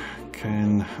guy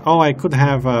can... Oh, I could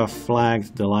have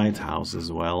flagged the lighthouse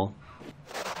as well.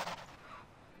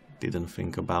 Didn't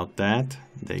think about that.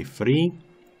 Day 3.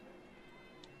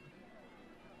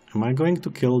 Am I going to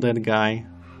kill that guy?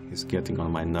 He's getting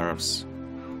on my nerves.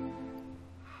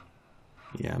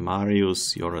 Yeah,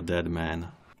 Marius, you're a dead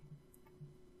man.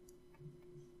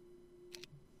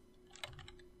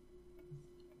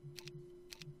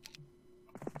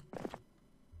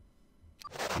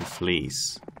 He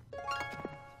flees.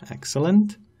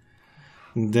 Excellent.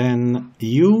 Then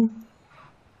you...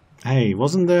 Hey,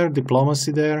 wasn't there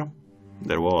diplomacy there?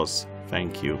 There was.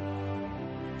 Thank you.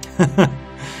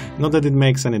 Not that it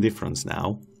makes any difference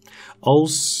now.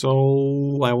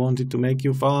 Also, I wanted to make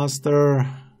you faster.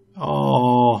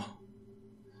 Oh.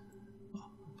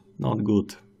 Not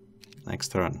good. Next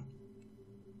turn.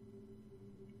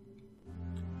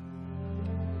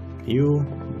 You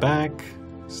back.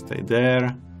 Stay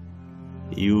there.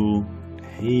 You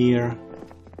here.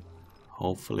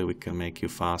 Hopefully we can make you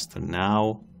faster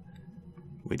now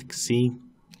with Xi.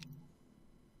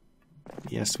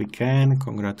 Yes, we can.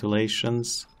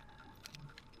 Congratulations.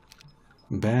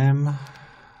 Bam.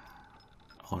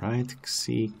 Alright,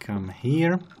 Xi, come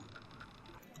here.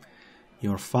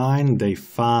 You're fine. Day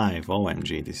 5.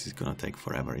 OMG, this is gonna take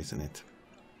forever, isn't it?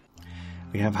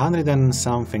 We have 100 and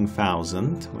something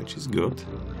thousand, which is good.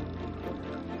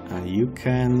 You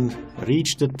can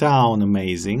reach the town.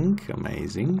 Amazing,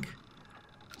 amazing.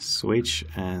 Switch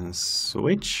and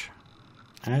switch.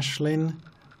 Ashlyn,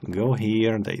 go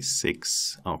here. Day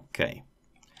 6. Okay.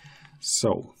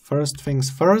 So, first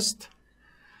things first.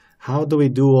 How do we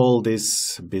do all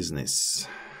this business?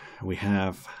 We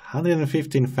have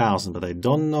 115,000, but I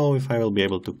don't know if I will be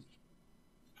able to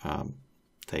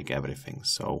take everything.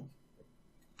 So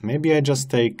maybe I just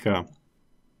take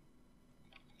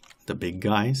the big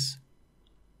guys.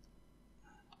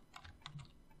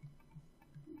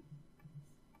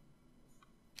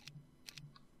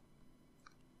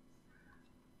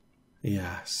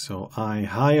 Yeah, so I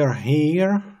hire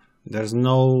here. There's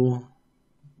no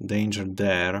danger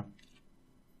there.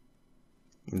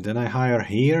 Then I hire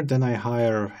here, then I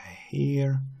hire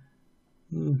here.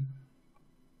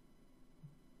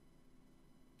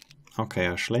 Okay,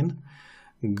 Ashlyn.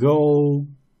 Go...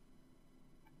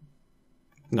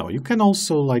 No, you can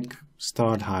also, like,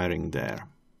 start hiring there.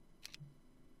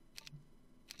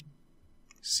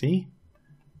 See?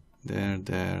 There,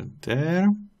 there, there.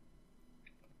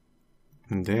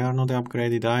 They are not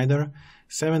upgraded either.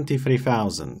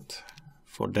 73,000.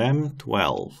 For them,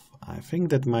 12. I think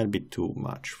that might be too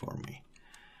much for me.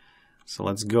 So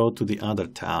let's go to the other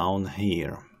town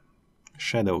here.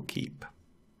 Shadowkeep.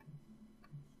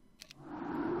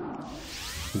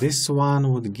 This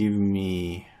one would give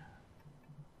me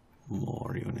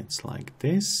more units like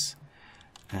this.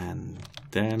 And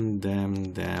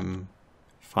them.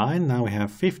 Fine, now we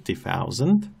have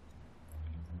 50,000.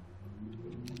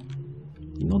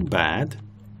 Not bad.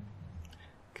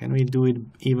 Can we do it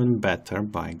even better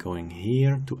by going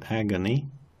here to Agony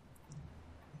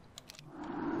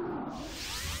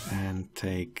and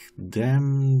take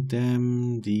them,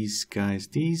 these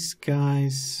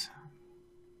guys,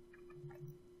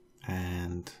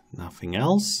 and nothing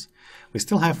else? We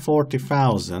still have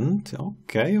 40,000.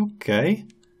 Okay.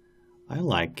 I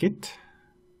like it.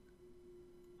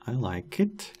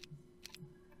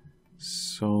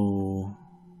 So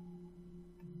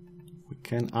we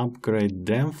can upgrade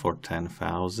them for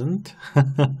 10,000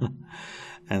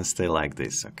 and stay like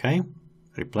this, okay?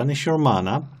 Replenish your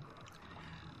mana.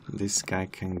 This guy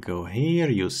can go here,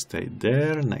 you stay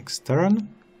there, next turn.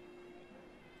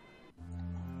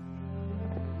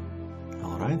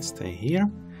 Alright, stay here.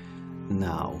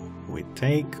 Now, we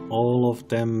take all of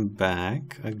them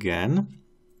back again.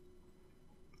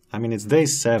 I mean, it's day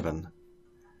 7.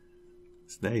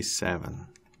 It's day 7.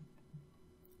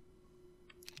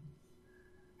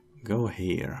 Go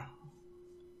here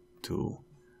to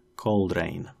Cold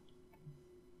Rain.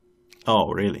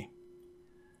 Oh, really?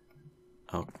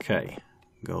 Okay,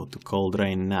 go to Cold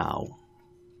Rain now.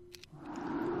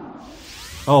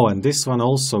 Oh, and this one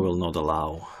also will not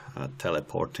allow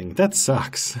teleporting. That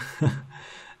sucks.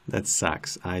 That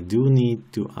sucks. I do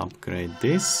need to upgrade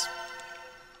this.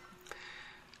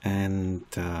 And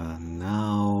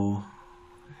now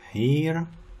here,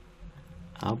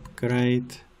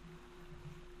 upgrade.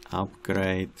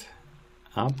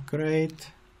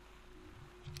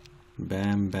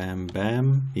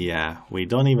 Bam. Yeah, we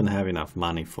don't even have enough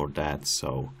money for that,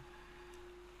 so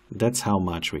that's how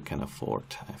much we can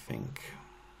afford, I think.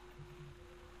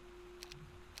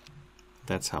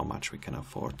 That's how much we can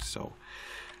afford. So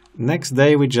next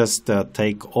day we just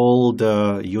take all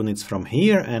the units from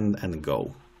here and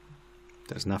go.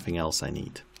 There's nothing else I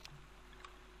need.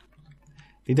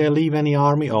 Did I leave any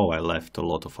army? Oh, I left a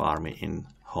lot of army in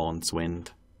Haunt's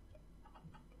Wind.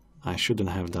 I shouldn't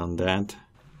have done that.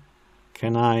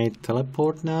 Can I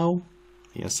teleport now?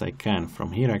 Yes, I can.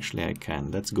 From here, actually, I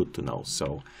can. That's good to know.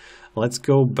 So, let's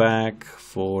go back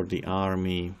for the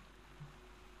army.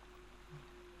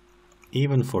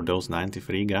 Even for those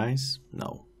 93 guys?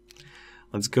 No.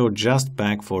 Let's go just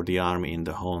back for the army in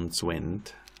the Haunt's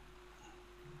Wind.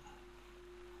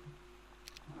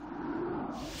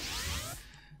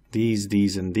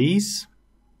 These, and these.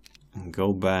 And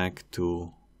go back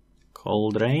to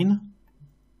Cold Rain.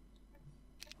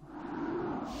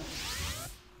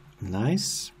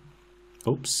 Nice.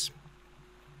 Oops.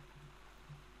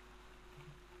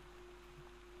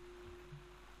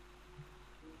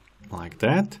 Like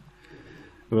that.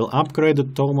 We'll upgrade the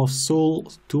Tomb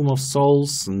of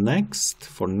Souls next.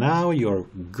 For now, you're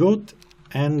good.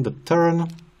 And the turn.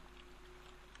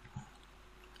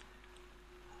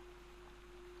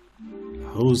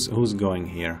 who's going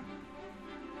here?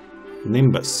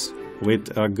 Nimbus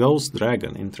with a ghost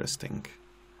dragon. Interesting.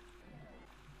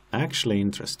 Actually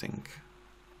interesting.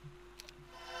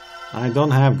 I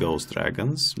don't have ghost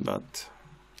dragons, but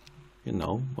you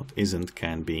know, what isn't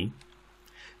can be.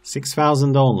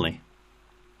 6,000 only.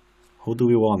 Who do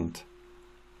we want?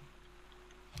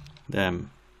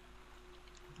 Them.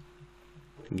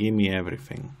 Give me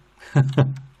everything.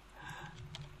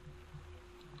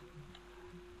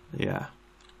 Yeah.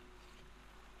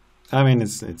 I mean,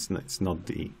 it's not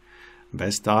the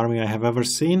best army I have ever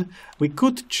seen. We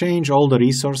could change all the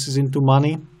resources into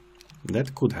money.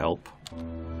 That could help.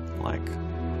 Like,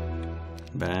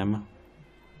 bam,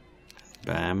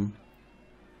 bam.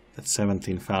 That's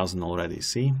 17,000 already,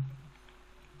 see?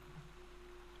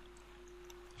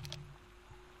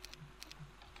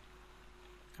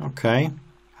 Okay,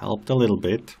 helped a little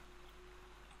bit.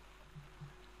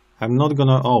 I'm not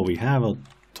gonna... Oh, we have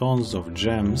tons of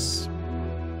gems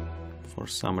for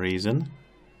some reason.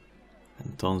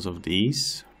 And tons of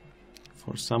these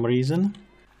for some reason.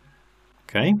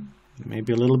 Okay,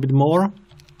 maybe a little bit more.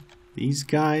 These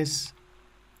guys.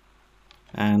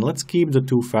 And let's keep the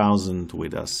 2,000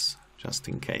 with us, just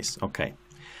in case. Okay,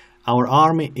 our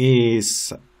army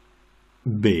is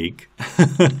big.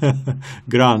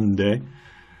 Grande.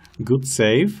 Good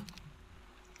save.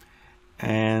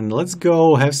 And let's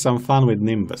go have some fun with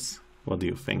Nimbus. What do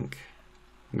you think?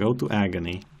 Go to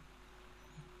Agony.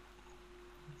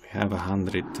 We have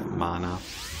 100 mana.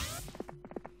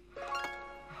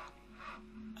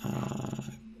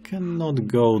 Cannot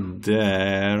go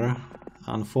there.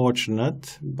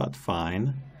 Unfortunate, but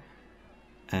fine.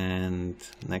 And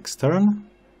next turn,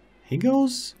 he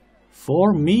goes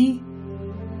for me.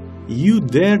 You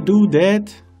dare do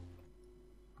that?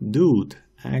 Dude,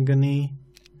 Agony.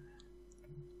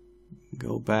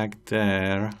 Go back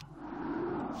there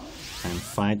and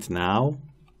fight now.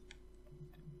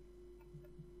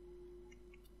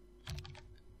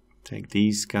 Take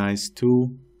these guys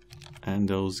too, and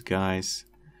those guys.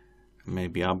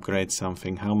 Maybe upgrade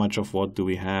something. How much of what do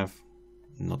we have?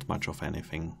 Not much of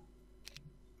anything.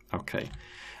 Okay.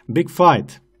 Big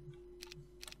fight.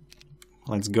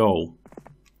 Let's go.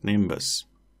 Nimbus.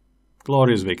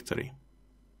 Glorious victory.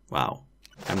 Wow.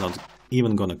 I'm not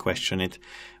even gonna question it.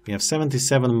 We have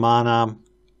 77 mana.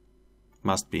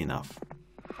 Must be enough.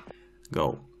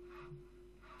 Go.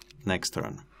 Next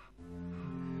turn.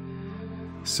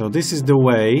 So this is the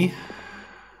way.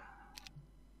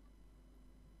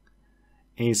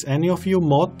 Is any of you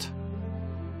Mot?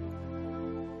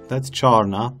 That's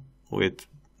Charna with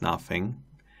nothing.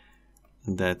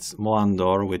 That's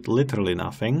Moandor with literally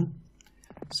nothing.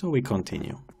 So we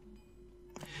continue.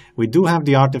 We do have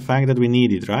the artifact that we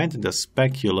needed, right? The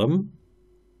Speculum.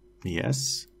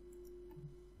 Yes.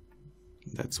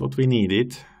 That's what we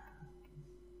needed.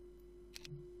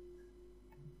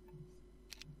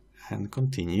 And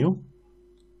continue.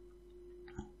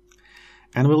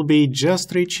 And we'll be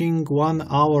just reaching 1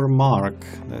 hour mark.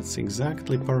 That's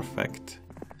exactly perfect.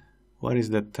 Where is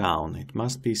that town? It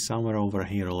must be somewhere over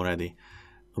here already.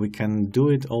 We can do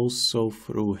it also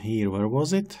through here. Where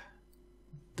was it?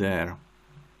 There.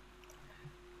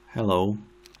 Hello.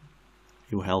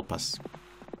 You help us.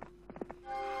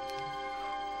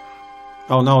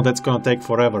 Oh no, that's gonna take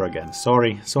forever again.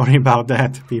 Sorry about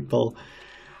that, people.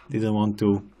 Didn't want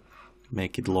to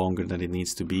make it longer than it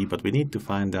needs to be, but we need to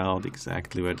find out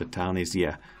exactly where the town is.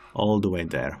 Yeah, all the way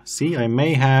there. See, I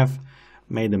may have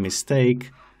made a mistake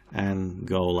and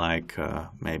go like,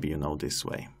 maybe, you know, this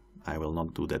way. I will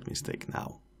not do that mistake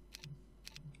now.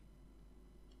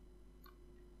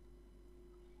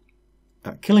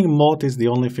 Killing Mot is the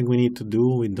only thing we need to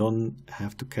do. We don't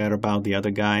have to care about the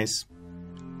other guys.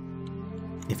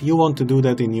 If you want to do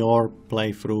that in your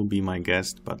playthrough, be my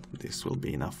guest, but this will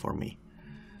be enough for me.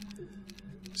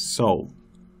 So,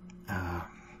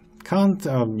 can't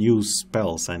use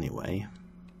spells anyway.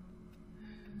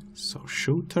 So,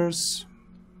 shooters.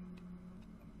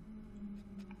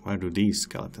 Where do these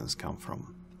skeletons come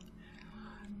from?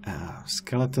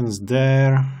 Skeletons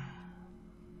there.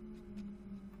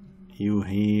 You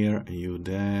here, you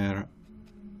there.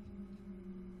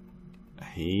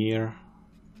 Here.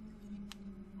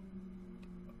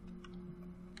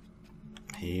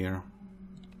 Here.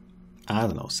 I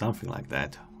don't know, something like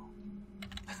that.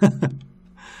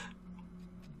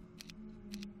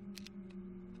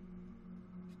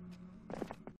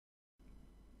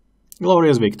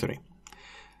 Glorious victory.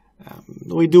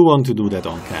 We do want to do that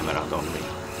on camera, don't we?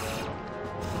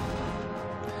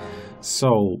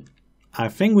 So, I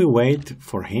think we wait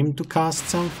for him to cast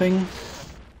something.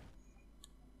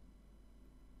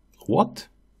 What?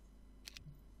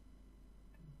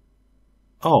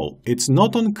 Oh, it's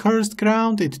not on cursed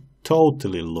ground? It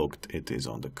totally looked it is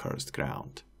on the cursed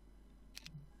ground.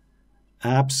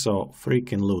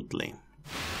 Abso-freaking-lutely.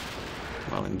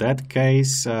 Well, in that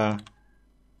case, have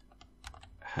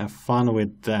fun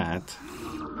with that.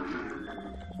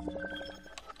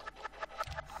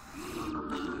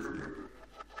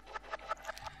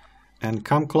 And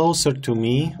come closer to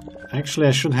me. Actually,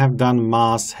 I should have done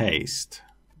mass haste.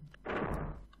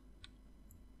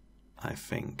 I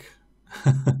think.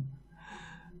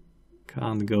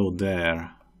 Can't go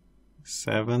there.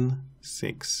 7,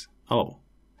 6. Oh.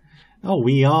 Oh,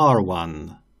 we are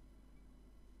one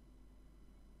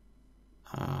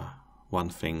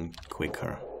thing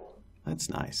quicker. That's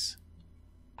nice.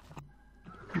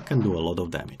 You can do a lot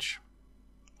of damage.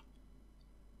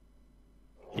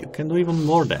 You can do even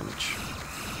more damage.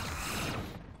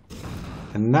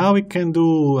 And now we can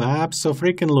do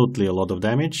abso-freaking-lutely a lot of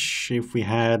damage if we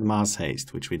had mass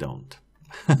haste, which we don't.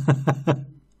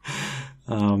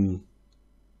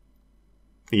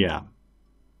 Yeah,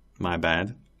 my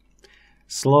bad.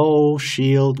 Slow,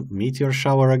 shield, meteor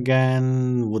shower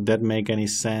again. Would that make any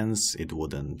sense? It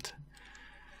wouldn't.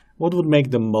 What would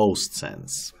make the most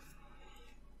sense?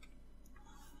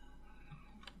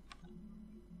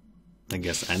 I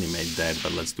guess animate that,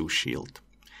 but let's do shield.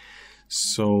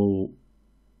 So,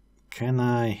 can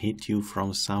I hit you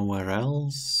from somewhere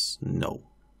else? No.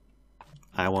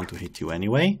 I want to hit you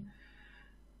anyway.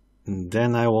 And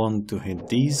then I want to hit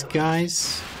these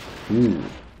guys. Ooh,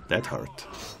 that hurt.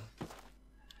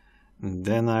 And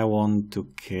then I want to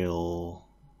kill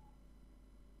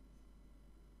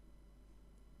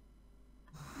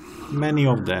many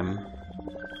of them.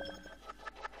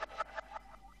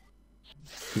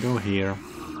 Go here.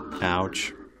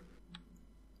 Ouch.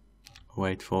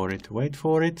 Wait for it, wait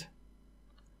for it.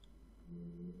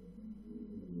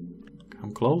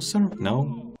 Come closer?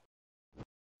 No.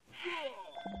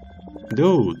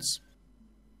 Dudes.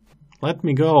 Let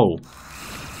me go.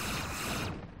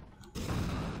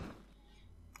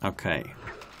 Okay.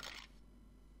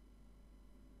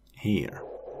 Here.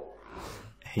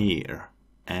 Here.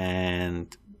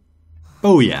 And...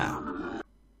 booyah!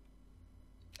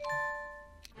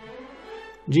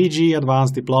 GG,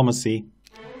 Advanced Diplomacy.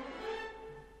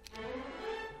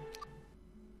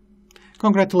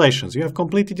 Congratulations, you have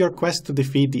completed your quest to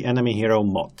defeat the enemy hero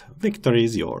Mott. Victory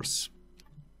is yours.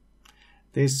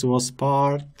 This was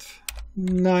part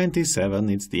 97,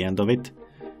 it's the end of it.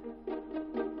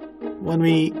 When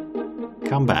we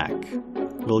come back,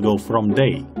 we'll go from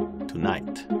day to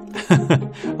night.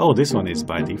 Oh, this one is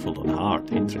by default on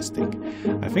hard, interesting.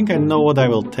 I think I know what I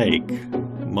will take.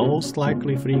 Most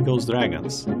likely 3 ghost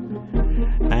dragons.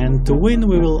 And to win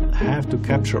we will have to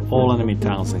capture all enemy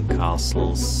towns and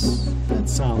castles. That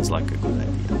sounds like a good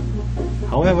idea.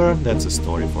 However, that's a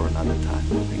story for another time.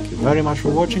 Thank you very much for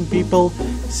watching, people.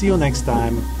 See you next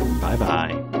time. Bye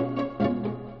bye.